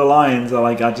Old World Alliance,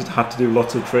 I just had to do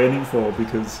lots of training for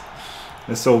because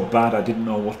they're so bad. I didn't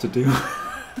know what to do.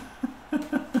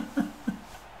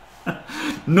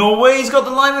 No way, he's got the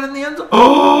lineman in the end zone.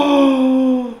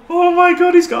 Oh my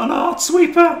god, he's got an art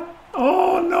sweeper.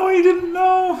 Oh no, he didn't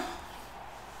know.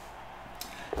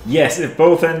 Yes, if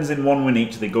both ends in 1 win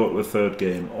each, they go to a third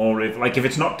game. Or if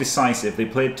it's not decisive, they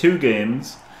play 2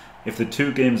 games. If the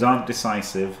 2 games aren't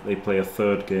decisive, they play a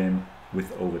third game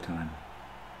with overtime.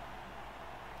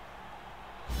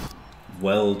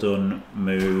 Well done,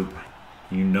 Moob.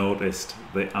 You noticed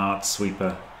the art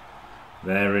sweeper.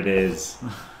 There it is.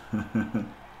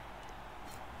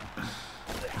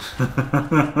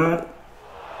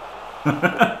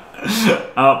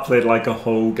 Art played like a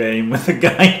whole game with a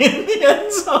guy in the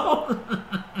end zone.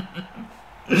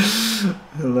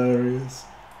 Hilarious.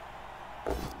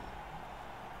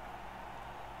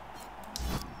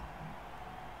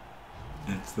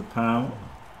 It's the POW.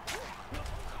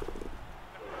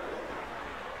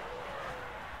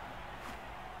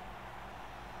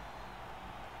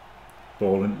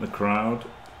 Ball into the crowd.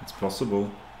 It's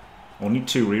possible. Only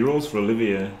 2 rerolls for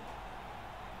Olivier.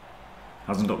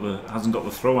 Hasn't got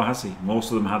the thrower, has he? Most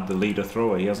of them had the leader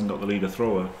thrower. He hasn't got the leader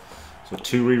thrower. So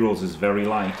 2 rerolls is very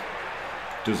light.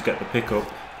 Does get the pickup.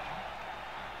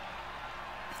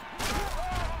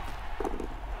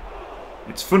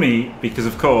 It's funny because,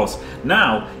 of course,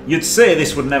 now you'd say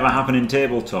this would never happen in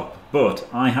tabletop, but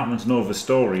I happen to know of a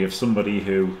story of somebody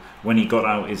who, when he got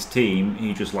out his team,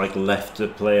 he just left a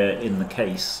player in the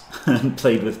case and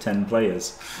played with 10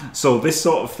 players. So this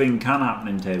sort of thing can happen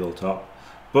in tabletop.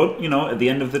 But, at the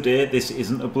end of the day, this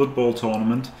isn't a Blood Bowl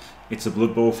tournament. It's a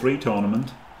Blood Bowl 3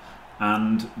 tournament.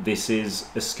 And this is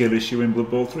a skill issue in Blood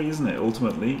Bowl 3, isn't it?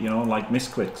 Ultimately, like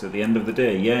misclicks. At the end of the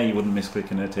day, yeah, you wouldn't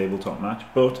misclick in a tabletop match.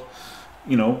 But,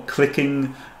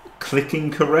 clicking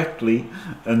correctly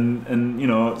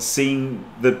and seeing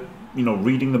the,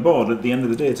 reading the board, at the end of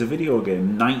the day, it's a video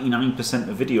game. 99%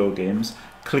 of video games,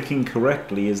 clicking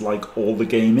correctly is like all the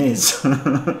game is.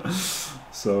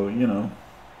 So,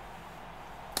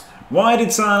 Why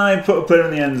did Cyanide put a player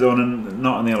in the end zone and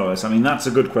not in the LOS? I mean, that's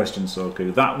a good question,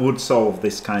 Soku. That would solve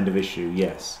this kind of issue,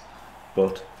 yes.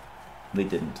 But they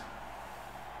didn't.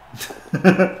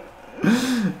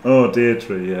 Oh,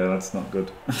 Deirdre, yeah, that's not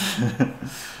good.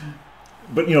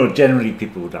 But, generally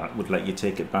people would let you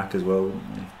take it back as well,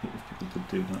 if people did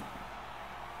do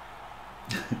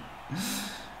that.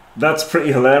 That's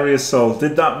pretty hilarious, Sol.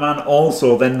 Did that man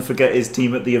also then forget his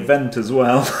team at the event as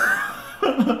well?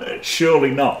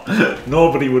 Surely not.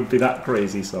 Nobody would be that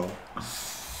crazy, Sol.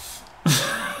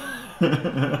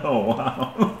 Oh,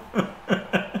 wow.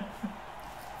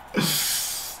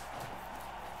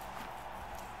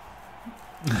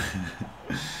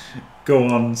 Go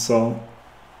on, Sol.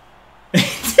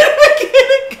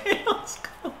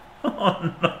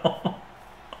 Oh, no.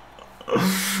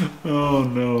 Oh,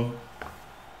 no.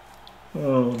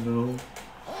 Oh, no.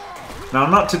 Now,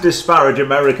 not to disparage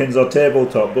Americans or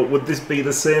tabletop, but would this be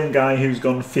the same guy who's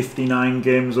gone 59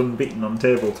 games unbeaten on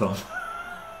tabletop?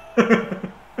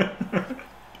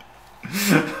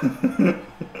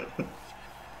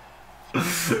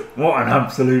 What an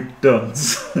absolute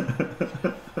dunce.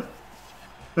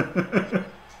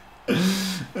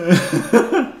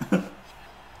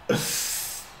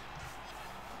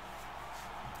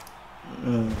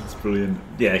 Oh, that's brilliant.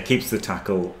 Yeah, it keeps the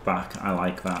tackle back. I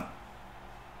like that.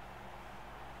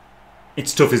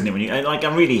 It's tough, isn't it? When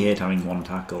I really hate having 1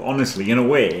 tackle. Honestly, in a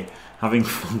way, having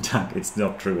 1 tackle, it's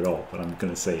not true at all, but I'm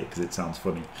going to say it because it sounds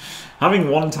funny. Having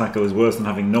 1 tackle is worse than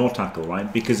having no tackle,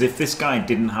 right? Because if this guy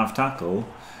didn't have tackle,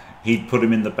 he'd put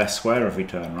him in the best square every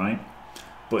turn, right?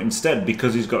 But instead,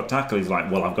 because he's got tackle, he's like,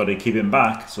 well, I've got to keep him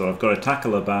back, so I've got a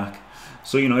tackler back.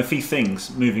 So, you know, if he thinks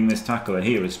moving this tackler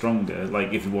here is stronger,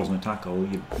 like if it wasn't a tackle,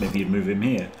 maybe you'd move him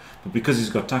here. But because he's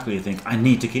got tackle, you think, I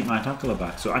need to keep my tackler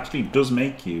back. So it actually does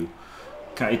make you,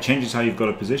 it changes how you've got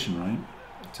a position, right?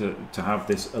 To have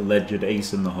this alleged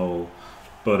ace in the hole.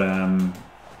 But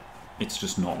it's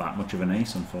just not that much of an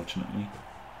ace, unfortunately.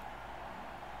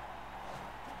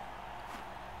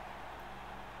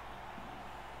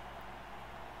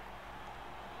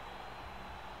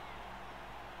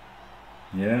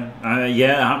 Yeah,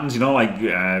 yeah, it happens. You know, like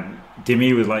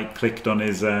Dimmy was like clicked on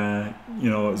his, you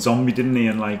know, zombie, didn't he?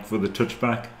 And like for the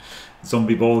touchback,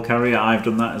 zombie ball carrier, I've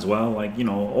done that as well. Like, you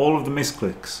know, all of the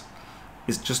misclicks.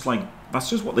 It's just like that's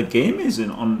just what the game is.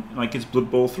 On like it's Blood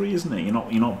Bowl 3, isn't it? You're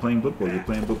not playing Blood Bowl. You're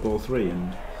playing Blood Bowl 3,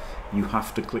 and you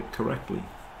have to click correctly.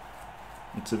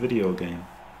 It's a video game,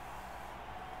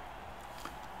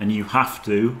 and you have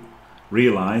to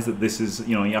realize that this is,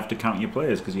 you know, you have to count your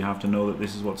players because you have to know that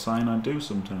this is what cyanide do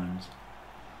sometimes.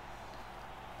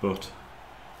 But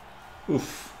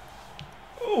oof,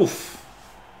 oof.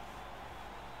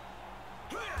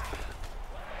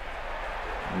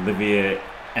 Olivier,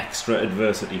 extra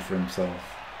adversity for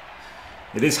himself.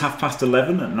 It is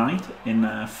 11:30 at night in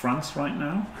France right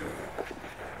now.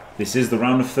 This is the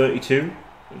round of 32.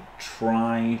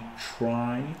 Try.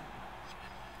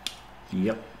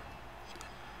 Yep.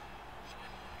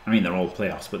 I mean, they're all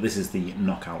playoffs, but this is the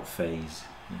knockout phase.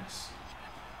 Yes.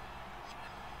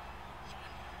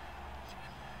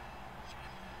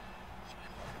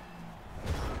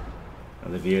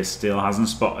 Olivier still hasn't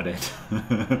spotted it.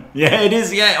 Yeah, it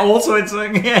is. Yeah, also it's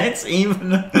like, yeah, it's even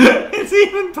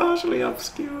partially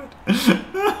obscured.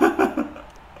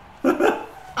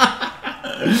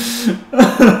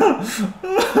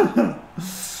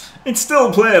 It's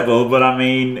still playable, but I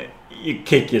mean, you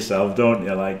kick yourself, don't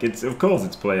you? Like, it's, of course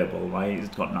it's playable, right?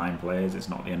 It's got 9 players. It's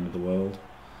not the end of the world.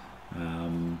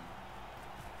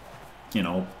 You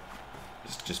know,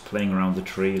 it's just playing around the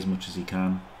tree as much as he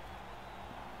can.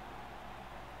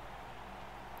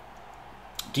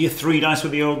 Do you 3 dice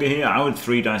with the ogre here? I would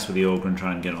 3 dice with the ogre and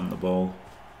try and get on the ball.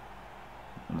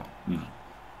 You know,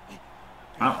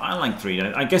 I like 3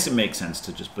 dice. I guess it makes sense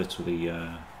to just blitz with the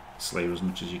Slayer as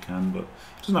much as you can, but it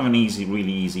doesn't have an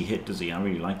really easy hit, does he? I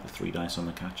really like the 3 dice on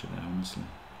the catcher there, honestly.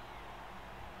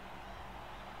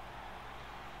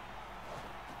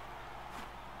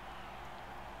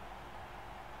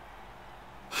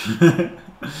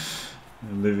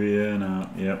 Olivier now,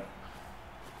 yep.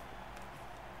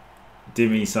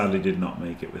 Dimmy sadly did not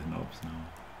make it with knobs, no.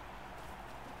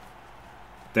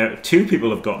 There, 2 people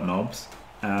have got knobs.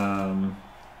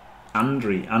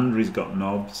 Andri's got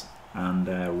knobs, and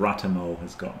Ratamo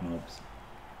has got knobs.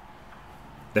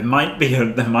 There might be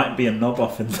a knob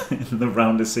off in the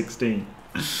round of 16.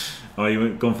 Oh, you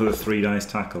went gone for the 3 dice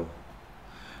tackle.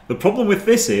 The problem with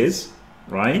this is,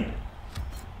 right?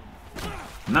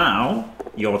 Now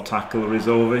your tackler is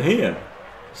over here,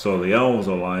 so the elves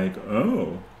are like,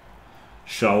 oh,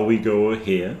 shall we go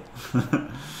here?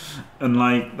 And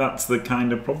like that's the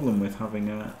kind of problem with having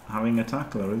a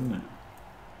tackler, isn't it?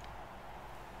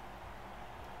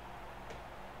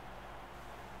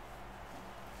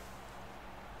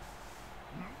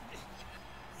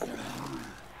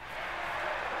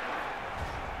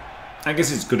 I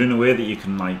guess it's good in a way that you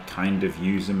can like kind of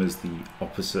use them as the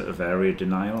opposite of area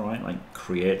denial, right? Like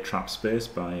create trap space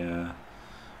by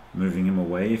moving him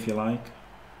away if you like.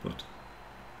 But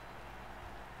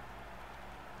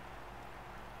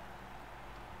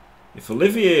if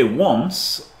Olivier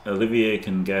wants, Olivier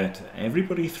can get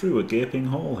everybody through a gaping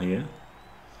hole here.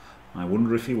 I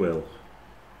wonder if he will.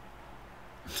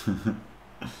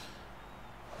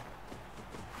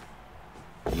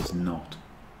 He's not.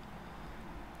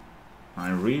 I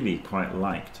really quite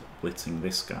liked blitzing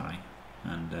this guy,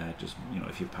 and just, you know,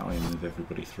 if you power him, move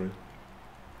everybody through.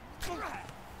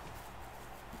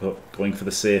 But going for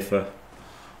the safer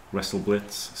wrestle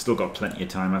blitz. Still got plenty of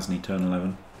time, hasn't he? Turn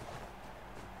 11.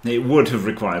 It would have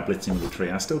required blitzing with the tree.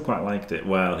 I still quite liked it.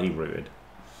 Well, he rooted.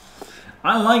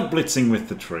 I like blitzing with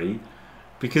the tree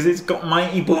because it's got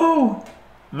Mighty Blow.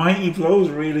 Mighty Blow's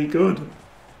really good,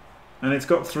 and it's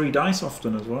got 3 dice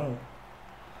often as well.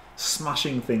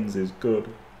 Smashing things is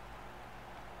good.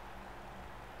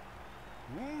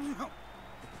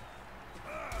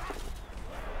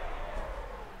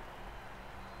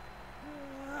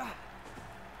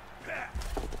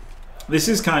 This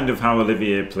is kind of how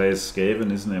Olivier plays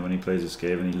Skaven, isn't it? When he plays a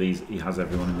Skaven, he has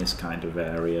everyone in this kind of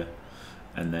area,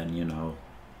 and then you know,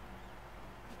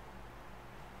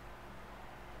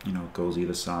 goes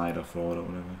either side or forward or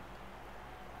whatever.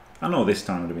 I know this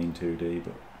time would have been 2D,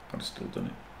 but I'd have still done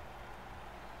it.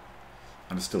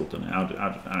 I'd have still done it.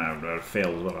 I'd have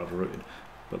failed as well. I'd have rooted.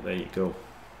 But there you go.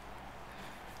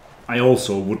 I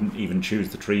also wouldn't even choose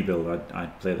the tree build.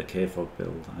 I'd play the K-Fog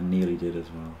build. I nearly did as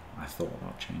well. I thought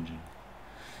about changing.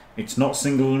 It's not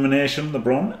single elimination,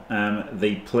 LeBron.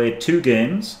 They play 2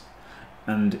 games,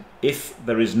 and if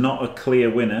there is not a clear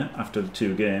winner after the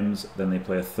 2 games, then they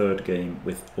play a 3rd game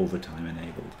with overtime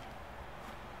enabled.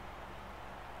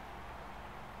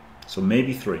 So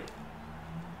maybe 3.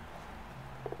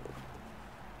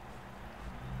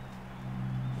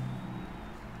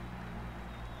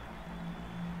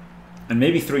 And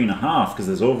maybe 3.5 because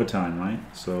there's overtime, right?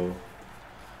 So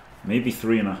maybe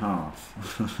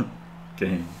 3.5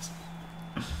 games.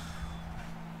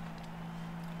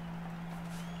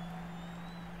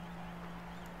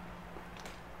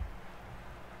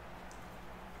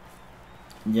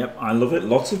 Yep, I love it.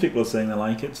 Lots of people are saying they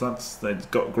like it, so that's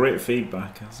got great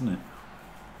feedback, hasn't it?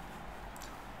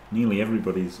 Nearly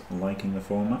everybody's liking the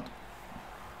format.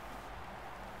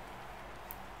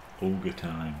 Ogre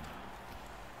time.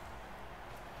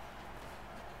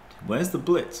 Where's the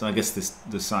blitz? I guess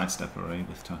the sidestep array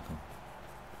with tackle.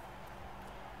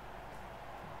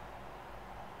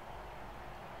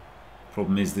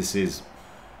 Problem is, it's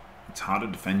hard to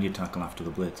defend your tackle after the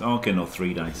blitz. Oh, okay, no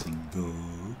 3 dicing.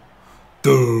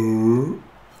 Duh.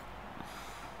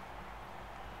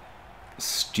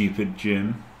 Stupid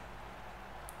Jim.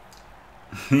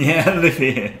 Yeah,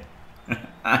 Olivier.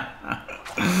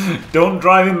 Don't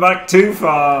drive him back too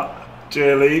far,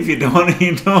 JLeav. You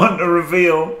don't want to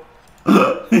reveal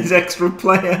his extra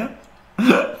player.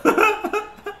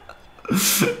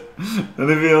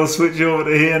 Olivier will switch over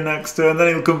to here next turn,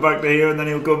 then he'll come back to here, and then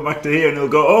he'll come back to here, and he'll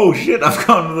go, oh shit, I've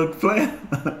got another player.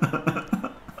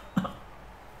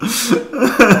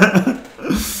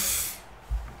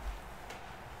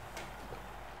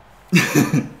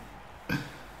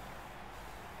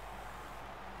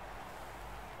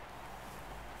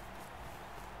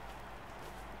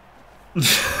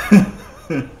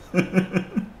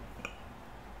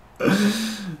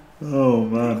 Oh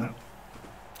man.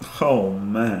 Oh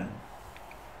man.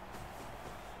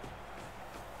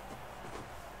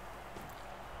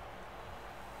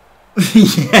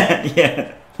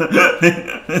 yeah.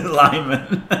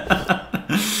 Lyman.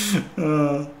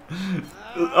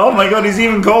 Oh my god, he's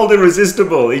even called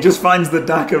irresistible. He just finds the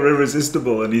Daka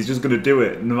irresistible and he's just going to do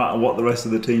it no matter what the rest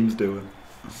of the team's doing.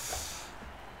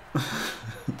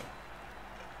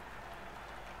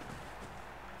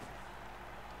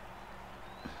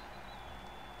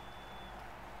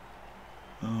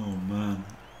 Oh man.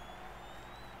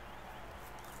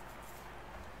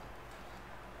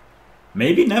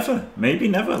 Maybe never. Maybe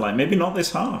never. Like maybe not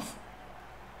this half.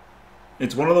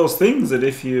 It's one of those things that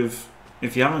if you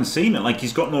haven't seen it, like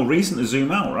he's got no reason to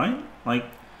zoom out, right? Like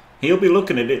he'll be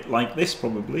looking at it like this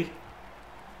probably.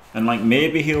 And like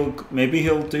maybe he'll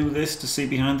do this to see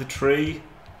behind the tree.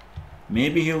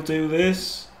 Maybe he'll do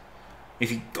this.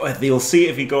 He'll see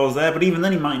it if he goes there, but even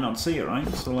then he might not see it, right?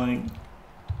 So like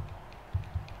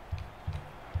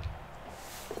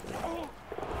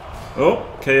oh,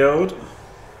 KO'd.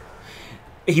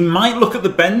 He might look at the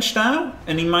bench now,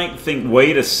 and he might think,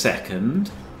 wait a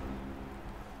second.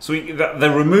 So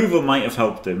the removal might have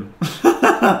helped him,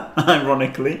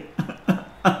 ironically.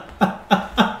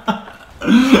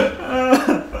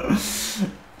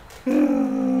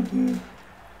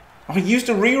 Oh, he used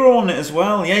a reroll on it as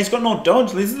well. Yeah, he's got no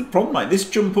dodge. This is the problem. Like this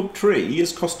jump up tree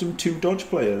has cost him 2 dodge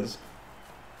players.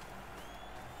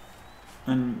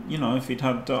 And you know, if he'd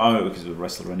had, oh, because he's a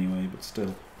wrestler anyway, but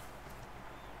still.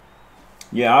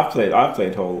 Yeah, I've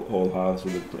played whole halves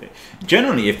with it.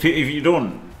 Generally, if you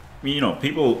don't, you know,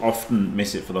 people often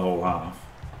miss it for the whole half.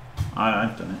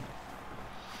 I've done it.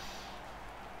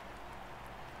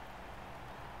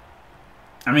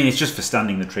 I mean, it's just for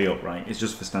standing the tree up, right? It's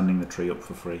just for standing the tree up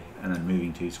for free and then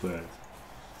moving 2 squares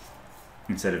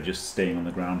instead of just staying on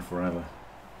the ground forever.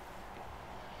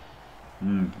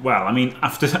 Well, I mean,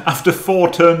 after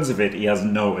 4 turns of it, he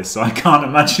hasn't noticed, so I can't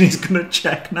imagine he's gonna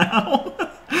check now.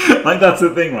 Like that's the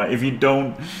thing, right? If you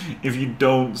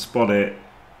don't spot it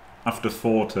after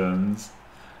 4 turns,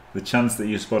 the chance that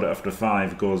you spot it after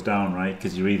 5 goes down, right?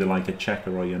 Because you're either like a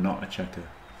checker or you're not a checker.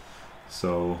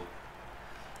 So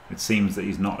it seems that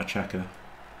he's not a checker.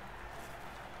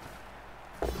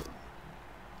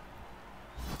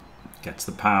 Gets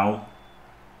the POW.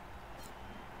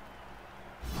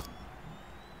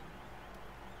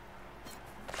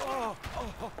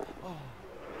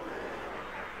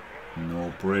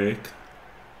 No break.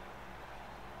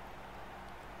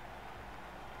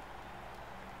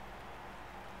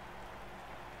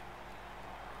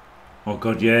 Oh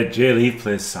god, yeah, JLeav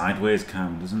plays sideways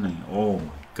cam, doesn't he? Oh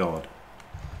my god.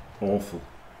 Awful.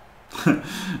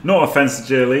 No offense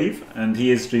to JLeav, and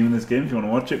he is streaming this game if you want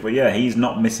to watch it, but yeah, he's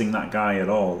not missing that guy at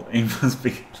all. He must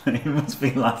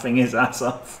be laughing his ass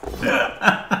off.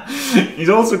 He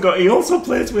also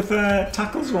plays with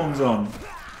tackle zones on.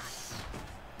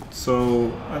 So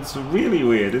that's really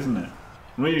weird, isn't it?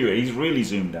 Really weird. He's really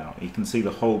zoomed out. You can see the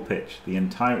whole pitch, the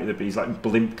entire. He's like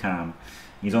blimp cam.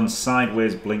 He's on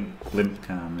sideways blimp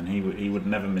cam, and he would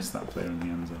never miss that player in the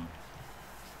end zone.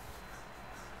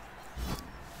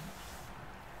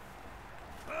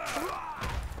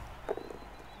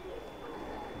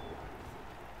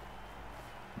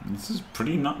 This is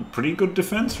pretty good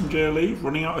defense from JLeav.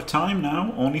 Running out of time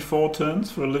now. Only 4 turns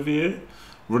for Olivier.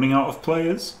 Running out of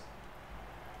players.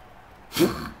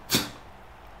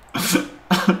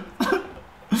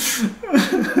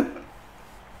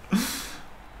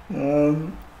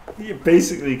 Yeah,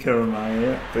 basically Karamaya,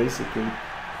 yeah, basically.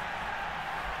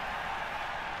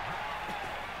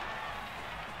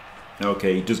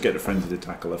 Okay, he does get the frenzy the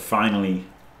tackler. Finally,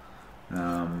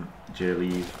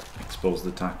 JLeav exposed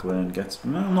the tackler and gets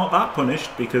not that punished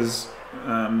because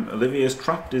Olivier's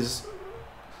trapped his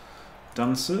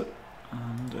dancer,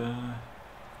 and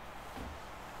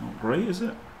not great, is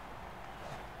it?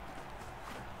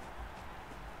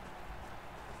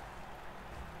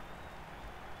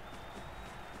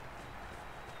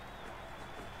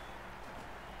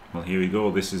 Well, here we go.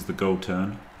 This is the go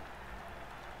turn.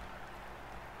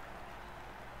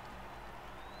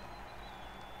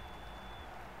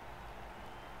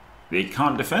 He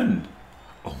can't defend.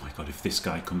 Oh my god, if this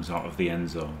guy comes out of the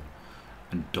end zone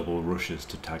and double rushes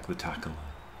to tag the tackle,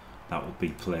 that will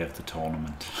be play of the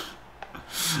tournament.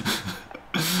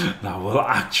 That will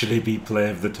actually be play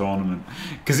of the tournament.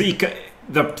 Because I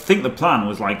think the plan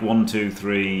was like 1, 2,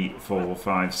 3, 4,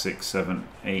 5, 6, 7,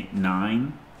 8,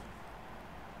 9.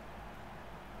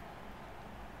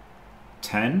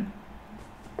 10,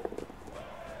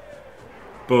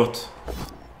 but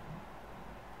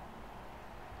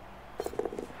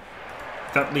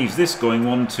that leaves this going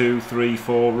 1, 2, 3,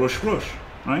 4, rush, rush,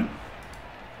 right?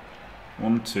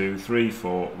 1, 2, 3,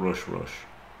 4, rush, rush.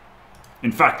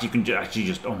 In fact, you can actually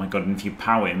just, oh my god, and if you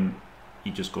power him,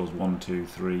 he just goes 1, 2,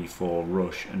 3, 4,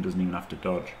 rush, and doesn't even have to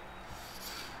dodge.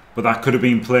 But that could have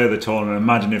been play of the tournament.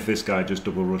 Imagine if this guy just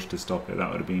double rushed to stop it.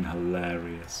 That would have been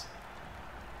hilarious.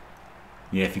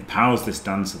 Yeah, if he powers this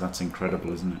dancer, that's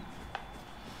incredible, isn't it?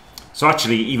 So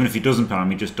actually, even if he doesn't power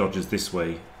him, he just dodges this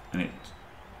way, and it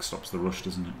stops the rush,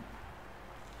 doesn't it?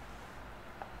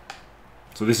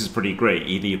 So this is pretty great.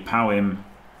 Either you power him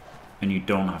and you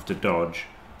don't have to dodge,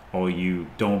 or you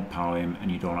don't power him and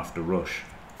you don't have to rush.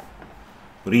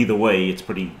 But either way, it's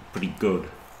pretty good.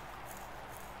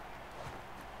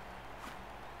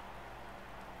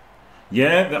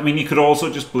 Yeah, I mean, you could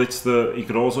also just blitz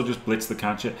the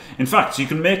catcher. In fact, you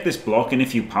can make this block, and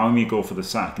if you power him, you go for the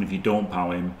sack, and if you don't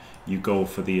power him, you go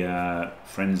for the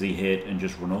frenzy hit and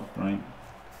just run up, right?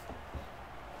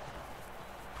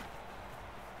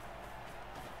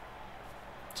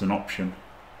 It's an option.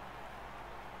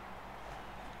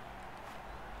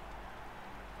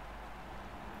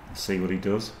 Let's see what he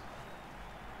does.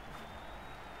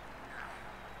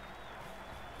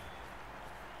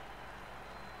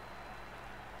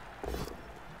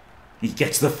 He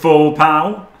gets the full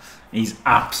pow. He's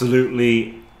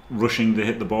absolutely rushing to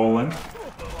hit the ball then.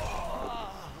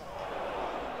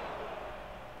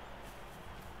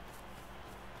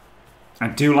 I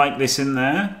do like this in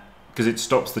there because it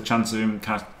stops the chance of him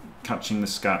catching the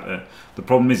scatter. The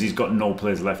problem is he's got no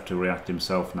players left to react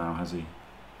himself now, has he?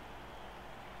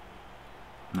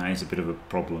 That is a bit of a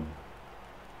problem.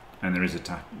 And there is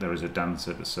a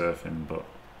dancer to surf him, but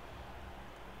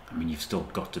I mean, you've still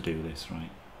got to do this, right?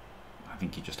 I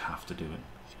think you just have to do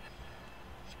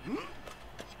it.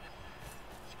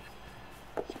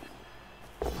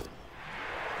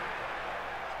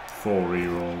 Four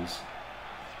rerolls.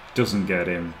 Doesn't get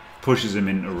him. Pushes him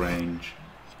into range.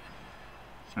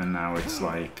 And now it's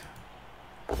like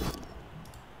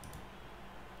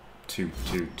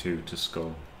 2-2-2 to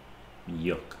skull.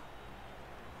 Yuck.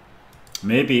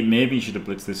 Maybe you should have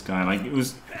blitzed this guy. Like,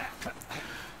 it's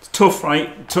tough,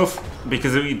 right? Tough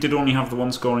because he did only have the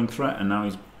one scoring threat, and now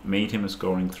he's made him a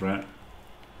scoring threat.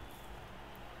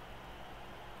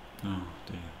 Oh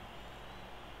dear.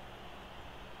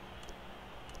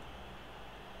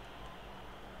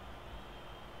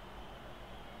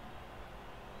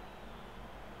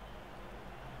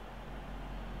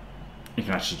 You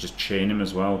can actually just chain him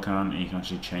as well, can't you? You can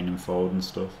actually chain him forward and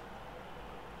stuff.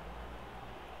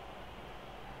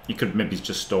 You could maybe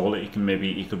just stall it. He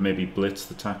could maybe blitz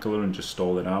the tackler and just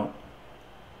stall it out.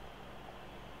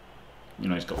 you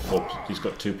know, he's got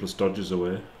 2+ dodges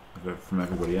away from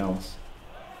everybody else.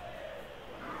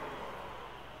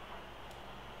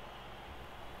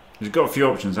 He's got a few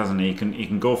options, hasn't he? He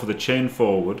can go for the chain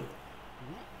forward.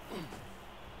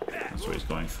 That's what he's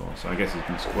going for. So I guess he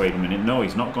can wait a minute. No,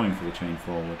 he's not going for the chain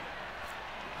forward.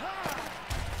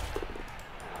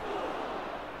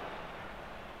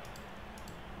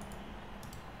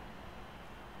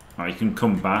 He can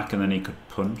come back and then he could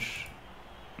punch.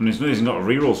 And he's got a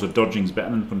reroll, so dodging's better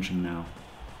than punching now.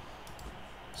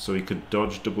 So he could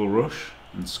dodge double rush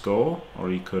and score, or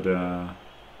he could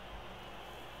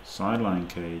sideline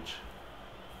cage.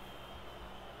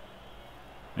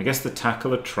 I guess the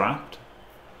tackle are trapped.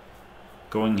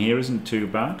 Going here isn't too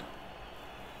bad.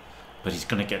 But he's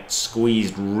going to get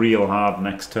squeezed real hard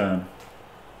next turn.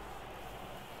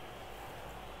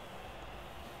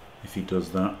 If he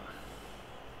does that.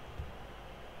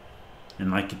 And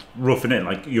like, it's rough, innit?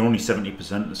 Like, you're only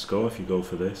 70% to score if you go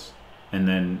for this. And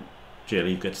then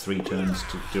JLeav gets 3 turns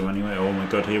to do anyway. Oh my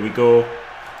god, here we go.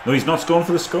 No, he's not going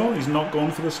for the score. He's not going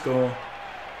for the score.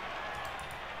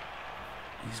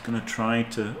 He's going to try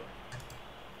to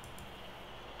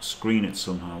screen it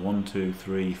somehow. 1, 2,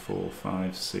 3, 4,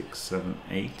 5, 6, 7,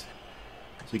 8. So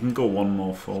he can go one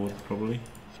more forward, probably.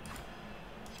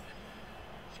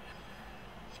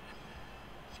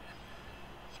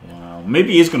 Wow.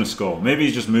 Maybe he is going to score. Maybe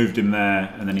he's just moved him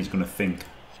there and then he's going to think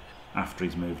after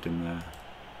he's moved him there.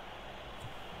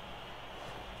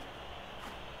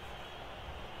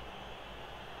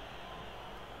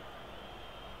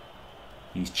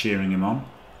 He's cheering him on.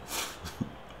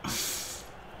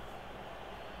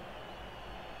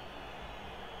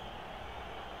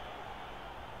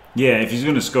 Yeah, if he's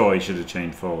going to score, he should have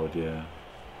chained forward, yeah.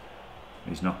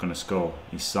 He's not going to score.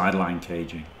 He's sideline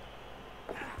caging.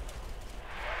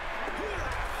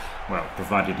 Well,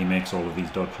 provided he makes all of these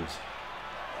dodges.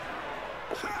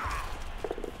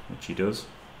 Which he does.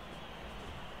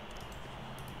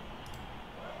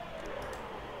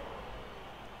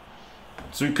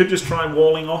 So he could just try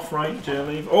walling off, right,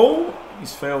 JLeav? Oh!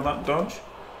 He's failed that dodge.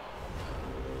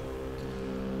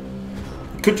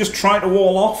 He could just try to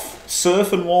wall off.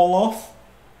 Surf and wall off.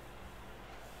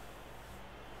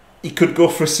 He could go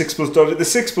for a 6+ dodge. The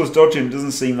 6+ dodging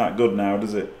doesn't seem that good now,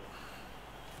 does it?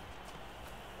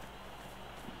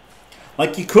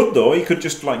 Like, you could, though. You could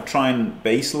just, like, try and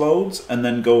base loads and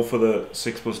then go for the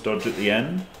 6+ dodge at the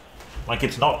end. Like,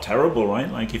 it's not terrible,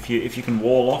 right? Like, if you can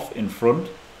wall off in front.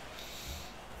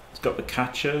 It's got the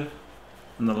catcher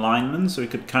and the lineman, so he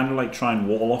could kind of, like, try and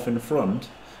wall off in front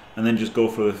and then just go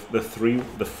for the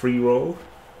free roll.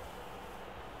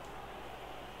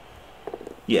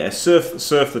 Yeah, surf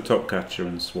the top catcher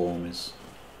and swarm is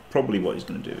probably what he's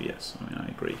going to do, yes. I mean, I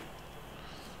agree.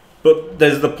 But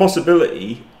there's the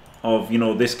possibility of, you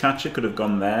know, this catcher could have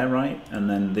gone there, right? And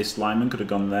then this lineman could have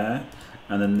gone there.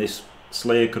 And then this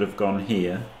slayer could have gone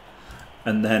here.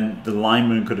 And then the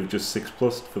lineman could have just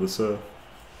 6+'d for the surf.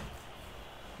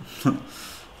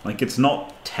 Like, it's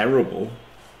not terrible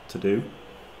to do.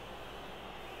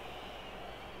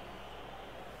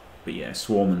 But yeah,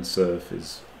 swarm and surf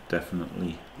is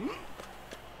definitely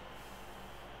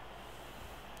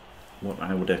what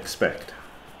I would expect.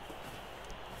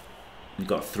 He's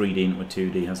got 3D into a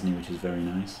 2D, hasn't he, which is very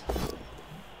nice.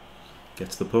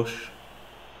 Gets the push.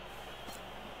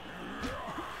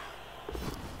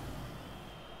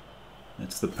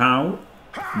 That's the POW.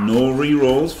 No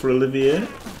re-rolls for Olivier.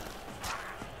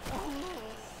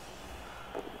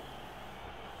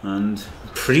 And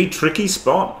pretty tricky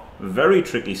spot. Very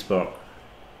tricky spot.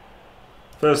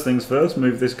 First things first,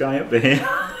 move this guy up to here.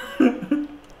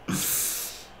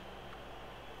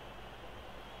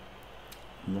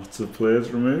 Lots of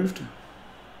players removed.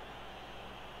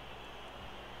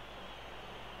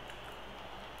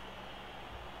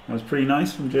 That was pretty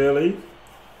nice from JLeav.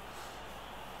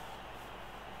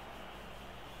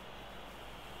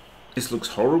 This looks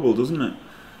horrible, doesn't it?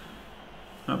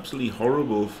 Absolutely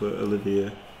horrible for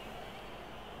Olivier.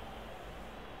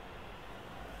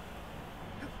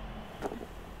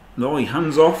 No, he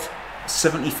hands off.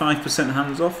 75%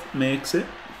 hands off makes it.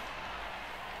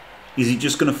 Is he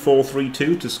just going to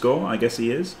 4-3-2 to score? I guess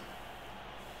he is.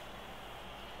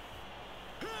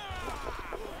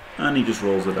 And he just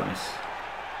rolls the dice.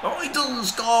 Oh, he doesn't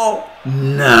score!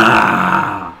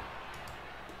 Nah!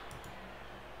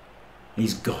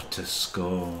 He's got to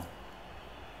score.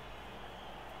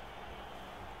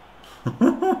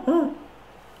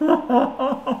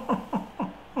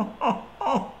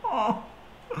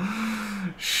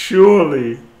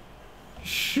 Surely.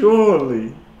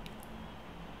 Surely.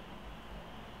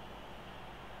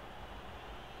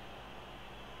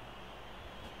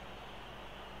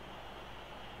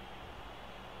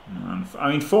 I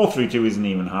mean, 4-3-2 isn't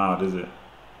even hard, is it?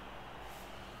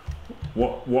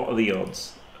 What are the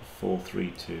odds of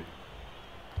 4-3-2?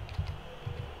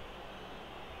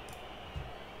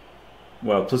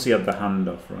 Well, plus he had the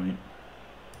handoff, right?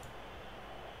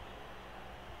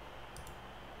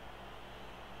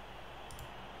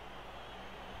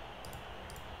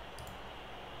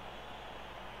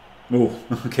 Oh,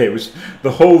 okay.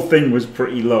 The whole thing was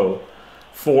pretty low,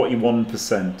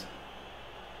 41%.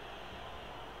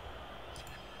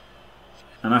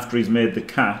 And after he's made the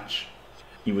catch,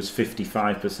 he was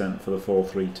 55% for the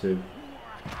 4-3-2.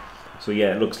 So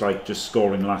yeah, it looks like just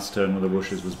scoring last turn with the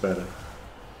rushes was better.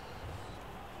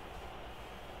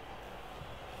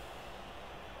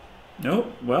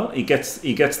 No, well, he gets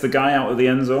the guy out of the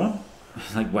end zone.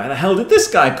 He's like, where the hell did this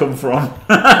guy come from?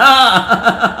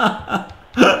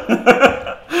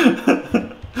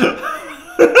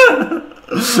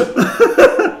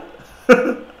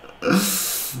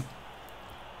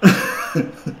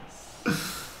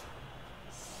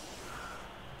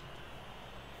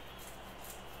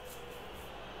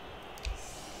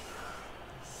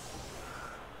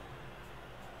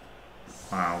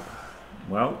 Wow.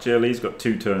 Well, JLeav's got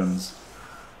 2 turns.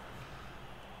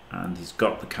 And he's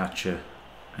got the catcher.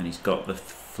 And he's got the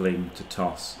fling to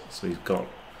toss. So he's got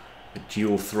a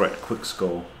dual threat quick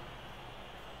score.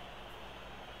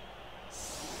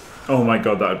 Oh my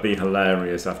god, that would be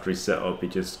hilarious. After he's set up, he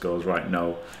just goes, right,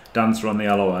 no. Dancer on the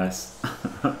LOS.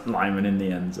 Lyman in the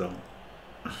end zone.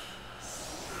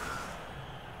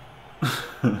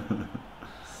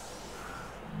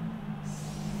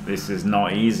 This is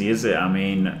not easy, is it? I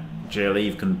mean,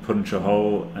 JLeav can punch a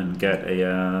hole and get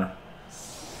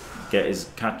his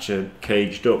catcher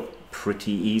caged up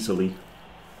pretty easily.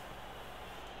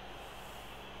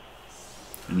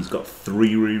 And he's got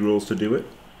 3 rerolls to do it.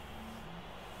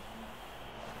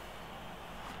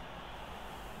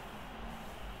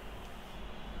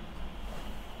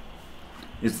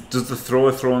 Does the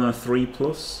thrower throw on a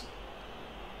 3+?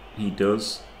 He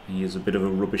does. He is a bit of a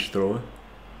rubbish thrower.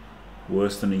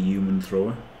 Worse than a human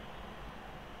thrower.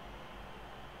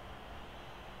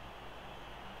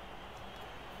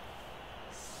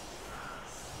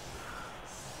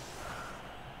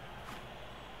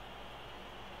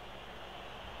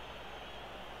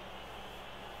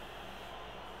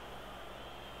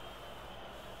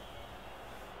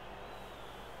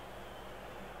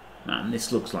 Man,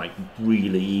 this looks like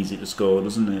really easy to score,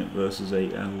 doesn't it, versus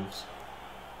 8 elves.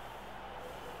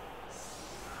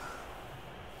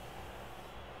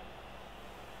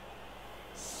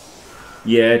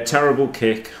 Yeah, terrible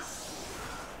kick.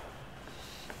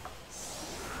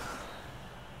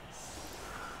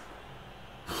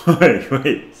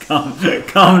 Wait,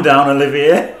 calm down,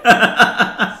 Olivier.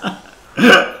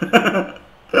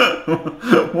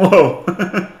 Whoa.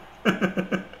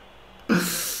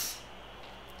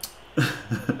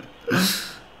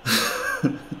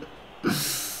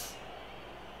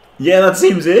 Yeah, that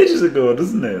seems ages ago,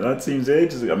 doesn't it? That seems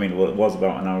ages ago. I mean, well, it was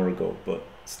about an hour ago, but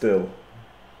still.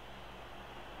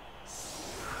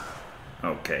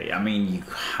 Okay, I mean, you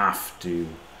have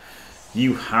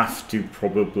to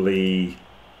probably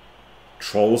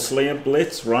Troll Slayer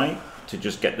blitz, right? To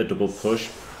just get the double push.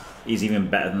 He's even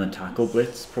better than the tackle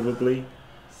blitz, probably.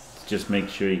 To just make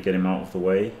sure you get him out of the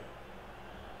way.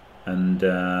 And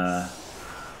I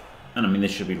mean,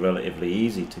 this should be relatively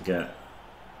easy to get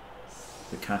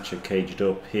the catcher caged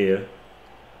up here.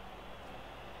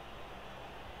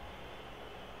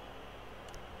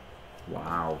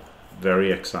 Wow,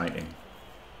 very exciting.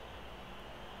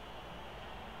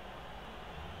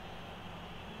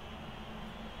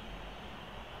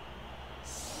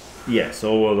 Yes,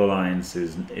 All the Alliance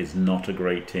is not a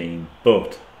great team,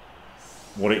 but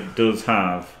what it does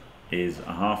have is a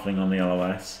halfling on the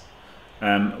LOS.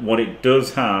 What it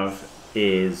does have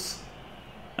is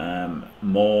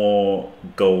more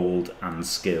gold and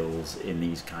skills in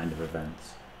these kind of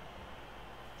events.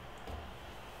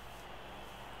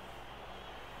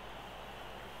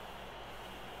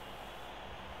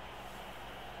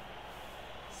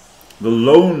 The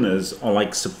loners are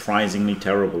like surprisingly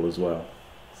terrible as well.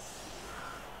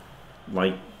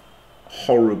 Like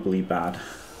horribly bad.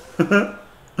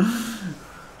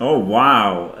 Oh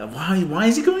wow. Why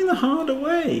is he going the harder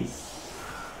way?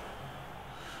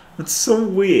 That's so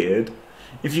weird.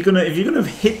 If you're gonna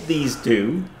hit these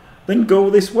two, then go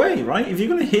this way, right? If you're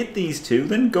gonna hit these two,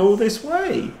 then go this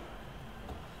way.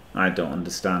 I don't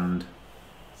understand.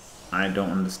 I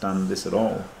don't understand this at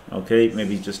all. Okay,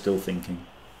 maybe he's just still thinking.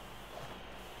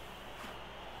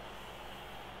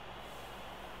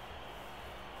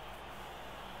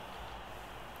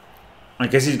 I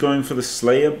guess he's going for the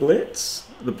Slayer Blitz.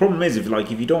 The problem is, if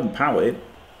you don't power it,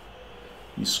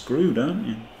 you're screwed, aren't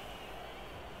you?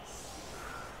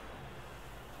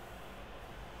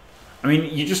 I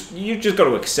mean, you just got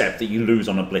to accept that you lose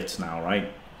on a Blitz now,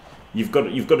 right? You've got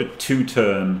a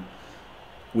 2-turn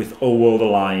with Old World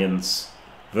Alliance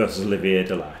versus Olivier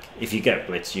Delac. If you get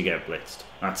blitzed, you get blitzed.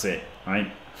 That's it,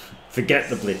 right? Forget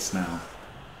the Blitz now.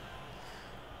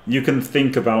 You can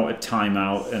think about a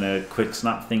timeout and a quick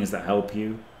snap, things that help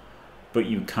you, but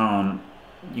you can't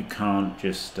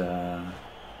just yeah,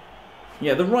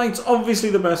 the right's obviously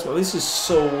the best one. This is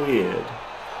so weird.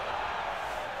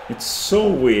 It's so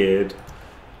weird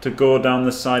to go down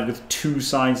the side with 2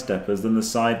 sidesteppers than the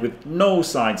side with no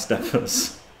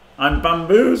sidesteppers. I'm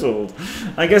bamboozled.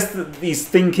 I guess his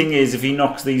thinking is if he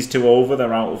knocks these 2 over,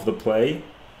 they're out of the play.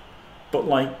 But,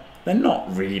 like, they're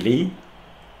not really.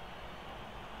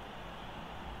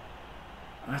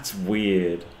 That's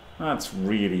weird. That's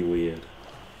really weird.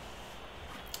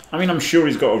 I mean, I'm sure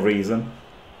he's got a reason.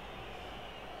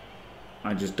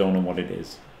 I just don't know what it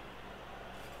is.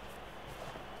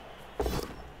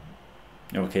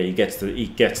 Okay, he gets the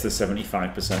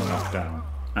 75% knockdown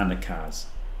and a Kaz.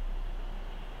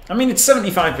 I mean, it's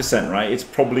 75%, right? It's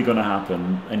probably going to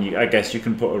happen, and I guess you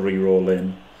can put a reroll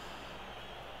in.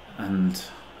 And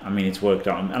I mean, it's worked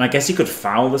out. And I guess he could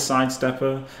foul the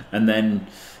sidestepper, and then,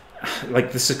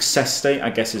 like, the success state,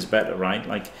 I guess, is better, right?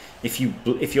 Like, if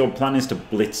your plan is to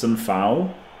blitz and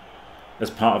foul as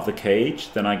part of the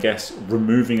cage, then I guess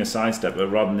removing a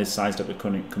sidestepper rather than this sidestepper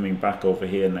coming back over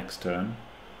here next turn.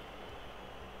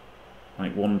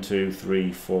 Like 1, 2,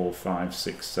 3, 4, 5,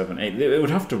 6, 7, 8. It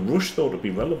would have to rush though to be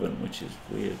relevant, which is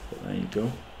weird, but there you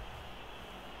go.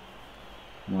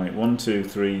 Right, 1, 2,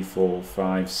 3, 4,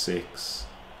 5, 6.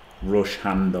 Rush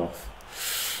handoff.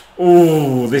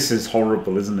 Oh, this is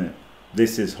horrible, isn't it?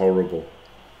 This is horrible.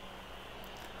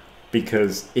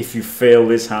 Because if you fail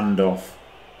this handoff,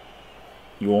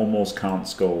 you almost can't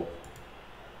score.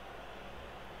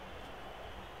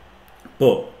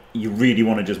 But you really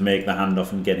want to just make the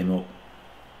handoff and get him up.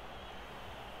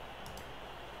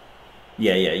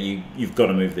 Yeah, you've got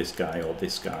to move this guy or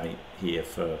this guy here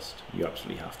first. You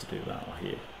absolutely have to do that, or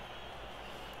here.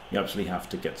 You absolutely have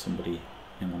to get somebody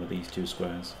in one of these 2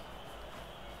 squares.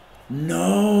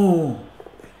 No!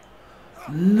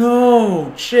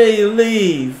 No!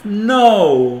 JLeav!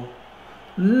 No!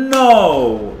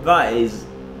 No! That is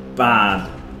bad.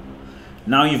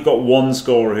 Now you've got 1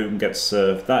 scorer who can get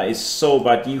served. That is so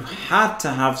bad. You had to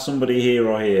have somebody here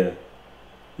or here.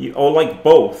 Or like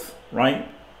both, right?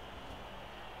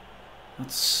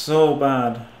 That's so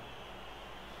bad.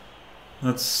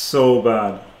 That's so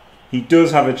bad. He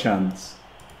does have a chance.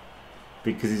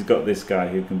 Because he's got this guy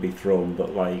who can be thrown.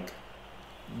 But like,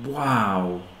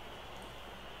 wow.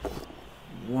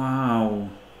 Wow.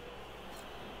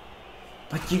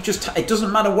 Like, you just, it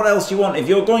doesn't matter what else you want. If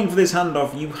you're going for this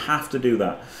handoff, you have to do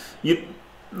that.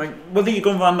 Like, whether you're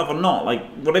going for handoff or not, like,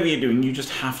 whatever you're doing, you just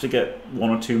have to get 1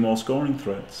 or 2 more scoring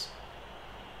threats.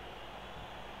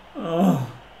 Oh.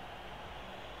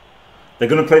 They're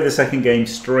going to play the second game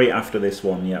straight after this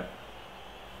one, yep.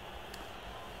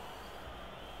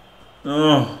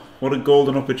 Oh, what a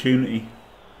golden opportunity.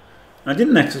 I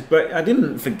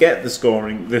didn't forget the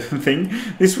scoring thing.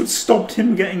 This would stopped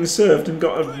him getting served and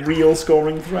got a real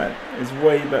scoring threat. It's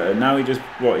way better. Now he just,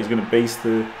 what, he's going to base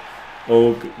the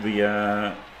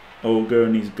ogre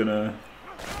and he's going to...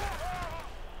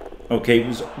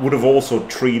 Okay, would have also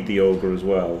treed the ogre as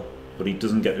well, but he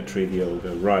doesn't get to tree the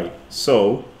ogre. Right,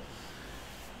 so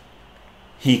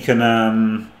he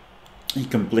can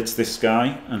blitz this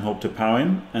guy and hope to power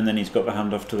him, and then he's got the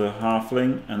handoff to the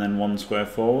halfling, and then 1 square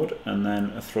forward, and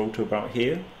then a throw to about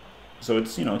here. So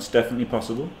it's, you know, it's definitely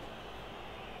possible.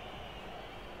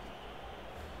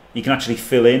 You can actually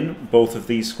fill in both of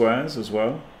these squares as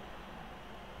well.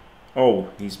 Oh,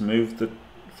 he's moved the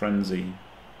frenzy.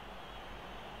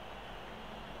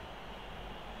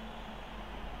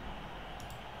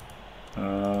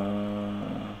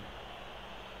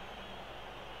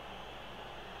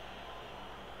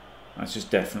 That's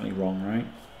just definitely wrong, right?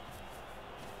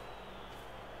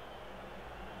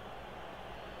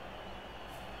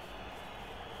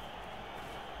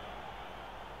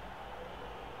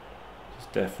 It's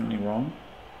definitely wrong.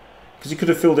 Because he could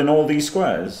have filled in all these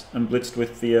squares and blitzed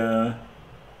with the...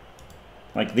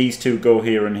 like these 2 go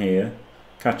here and here.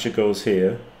 Catcher goes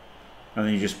here. And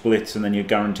then you just blitz and then you're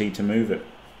guaranteed to move it.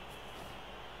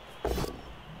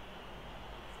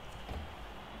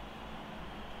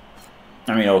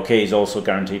 I mean, okay, he's also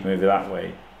guaranteed to move it that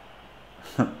way.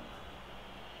 So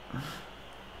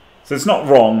it's not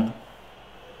wrong.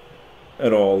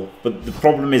 at all. But the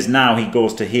problem is now he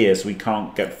goes to here, so he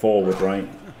can't get forward, right?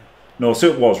 No, so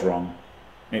it was wrong.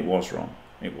 It was wrong.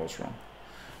 It was wrong.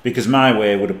 Because my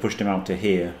way would have pushed him out to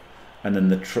here, and then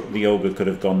the ogre could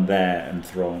have gone there and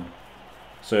thrown.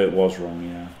 So it was wrong,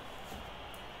 yeah.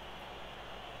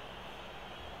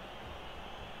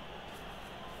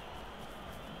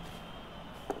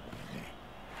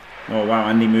 Oh wow,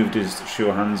 and he moved his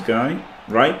sure hands guy.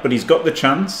 Right, but he's got the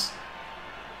chance.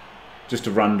 Just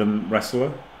a random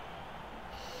wrestler.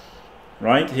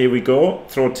 Right, here we go.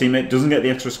 Throw teammate. Doesn't get the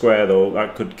extra square though.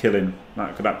 That could kill him.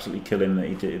 That could absolutely kill him that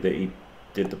he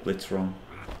did the blitz wrong.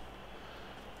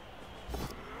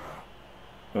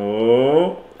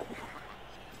 Oh.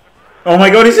 Oh my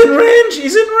god, he's in range!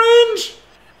 He's in range!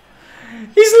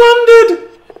 He's landed!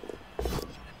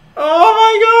 Oh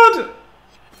my god!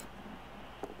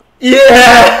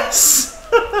 Yes!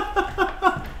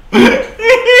 Oh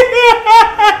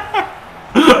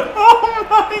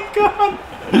my god!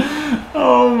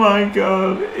 Oh my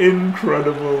god!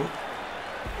 Incredible!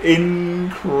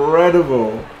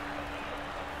 Incredible!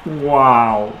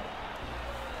 Wow!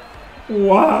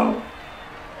 Wow!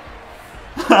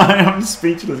 I am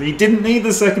speechless. He didn't need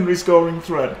the secondary scoring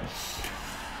threat.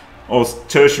 Or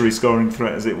tertiary scoring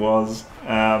threat as it was.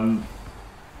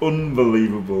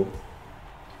 Unbelievable.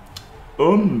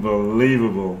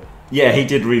 Unbelievable. Yeah, he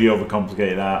did really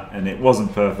overcomplicate that, and it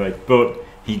wasn't perfect, but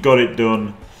he got it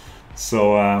done.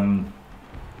 So,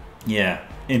 yeah,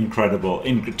 incredible.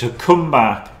 To come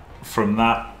back from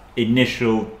that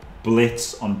initial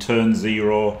blitz on turn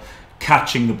 0,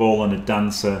 catching the ball on a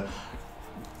dancer,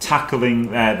 tackling,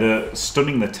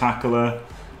 stunning the tackler,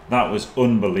 that was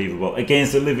unbelievable.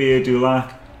 Against Olivier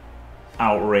Dulac,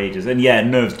 outrageous. And yeah,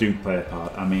 nerves do play a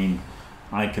part. I mean,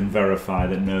 I can verify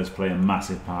that nerves play a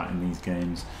massive part in these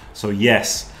games. So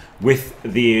yes, with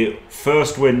the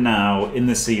first win now in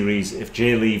the series, if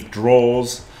JLeav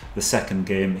draws the second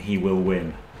game, he will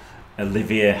win.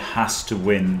 Olivier has to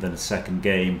win the second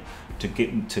game to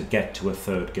get to a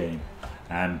third game.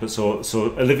 But so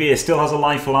Olivier still has a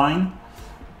lifeline,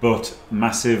 but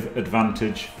massive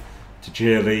advantage to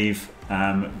JLeav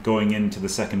going into the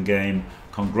second game.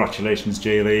 Congratulations,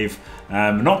 JLeav.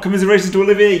 Not commiserations to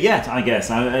Olivier yet, I guess.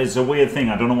 It's a weird thing.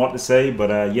 I don't know what to say,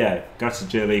 but yeah, congrats to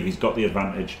JLeav. He's got the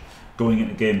advantage going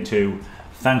into game 2.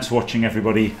 Thanks for watching,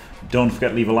 everybody. Don't forget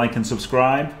to leave a like and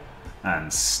subscribe,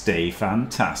 and stay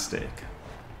fantastic.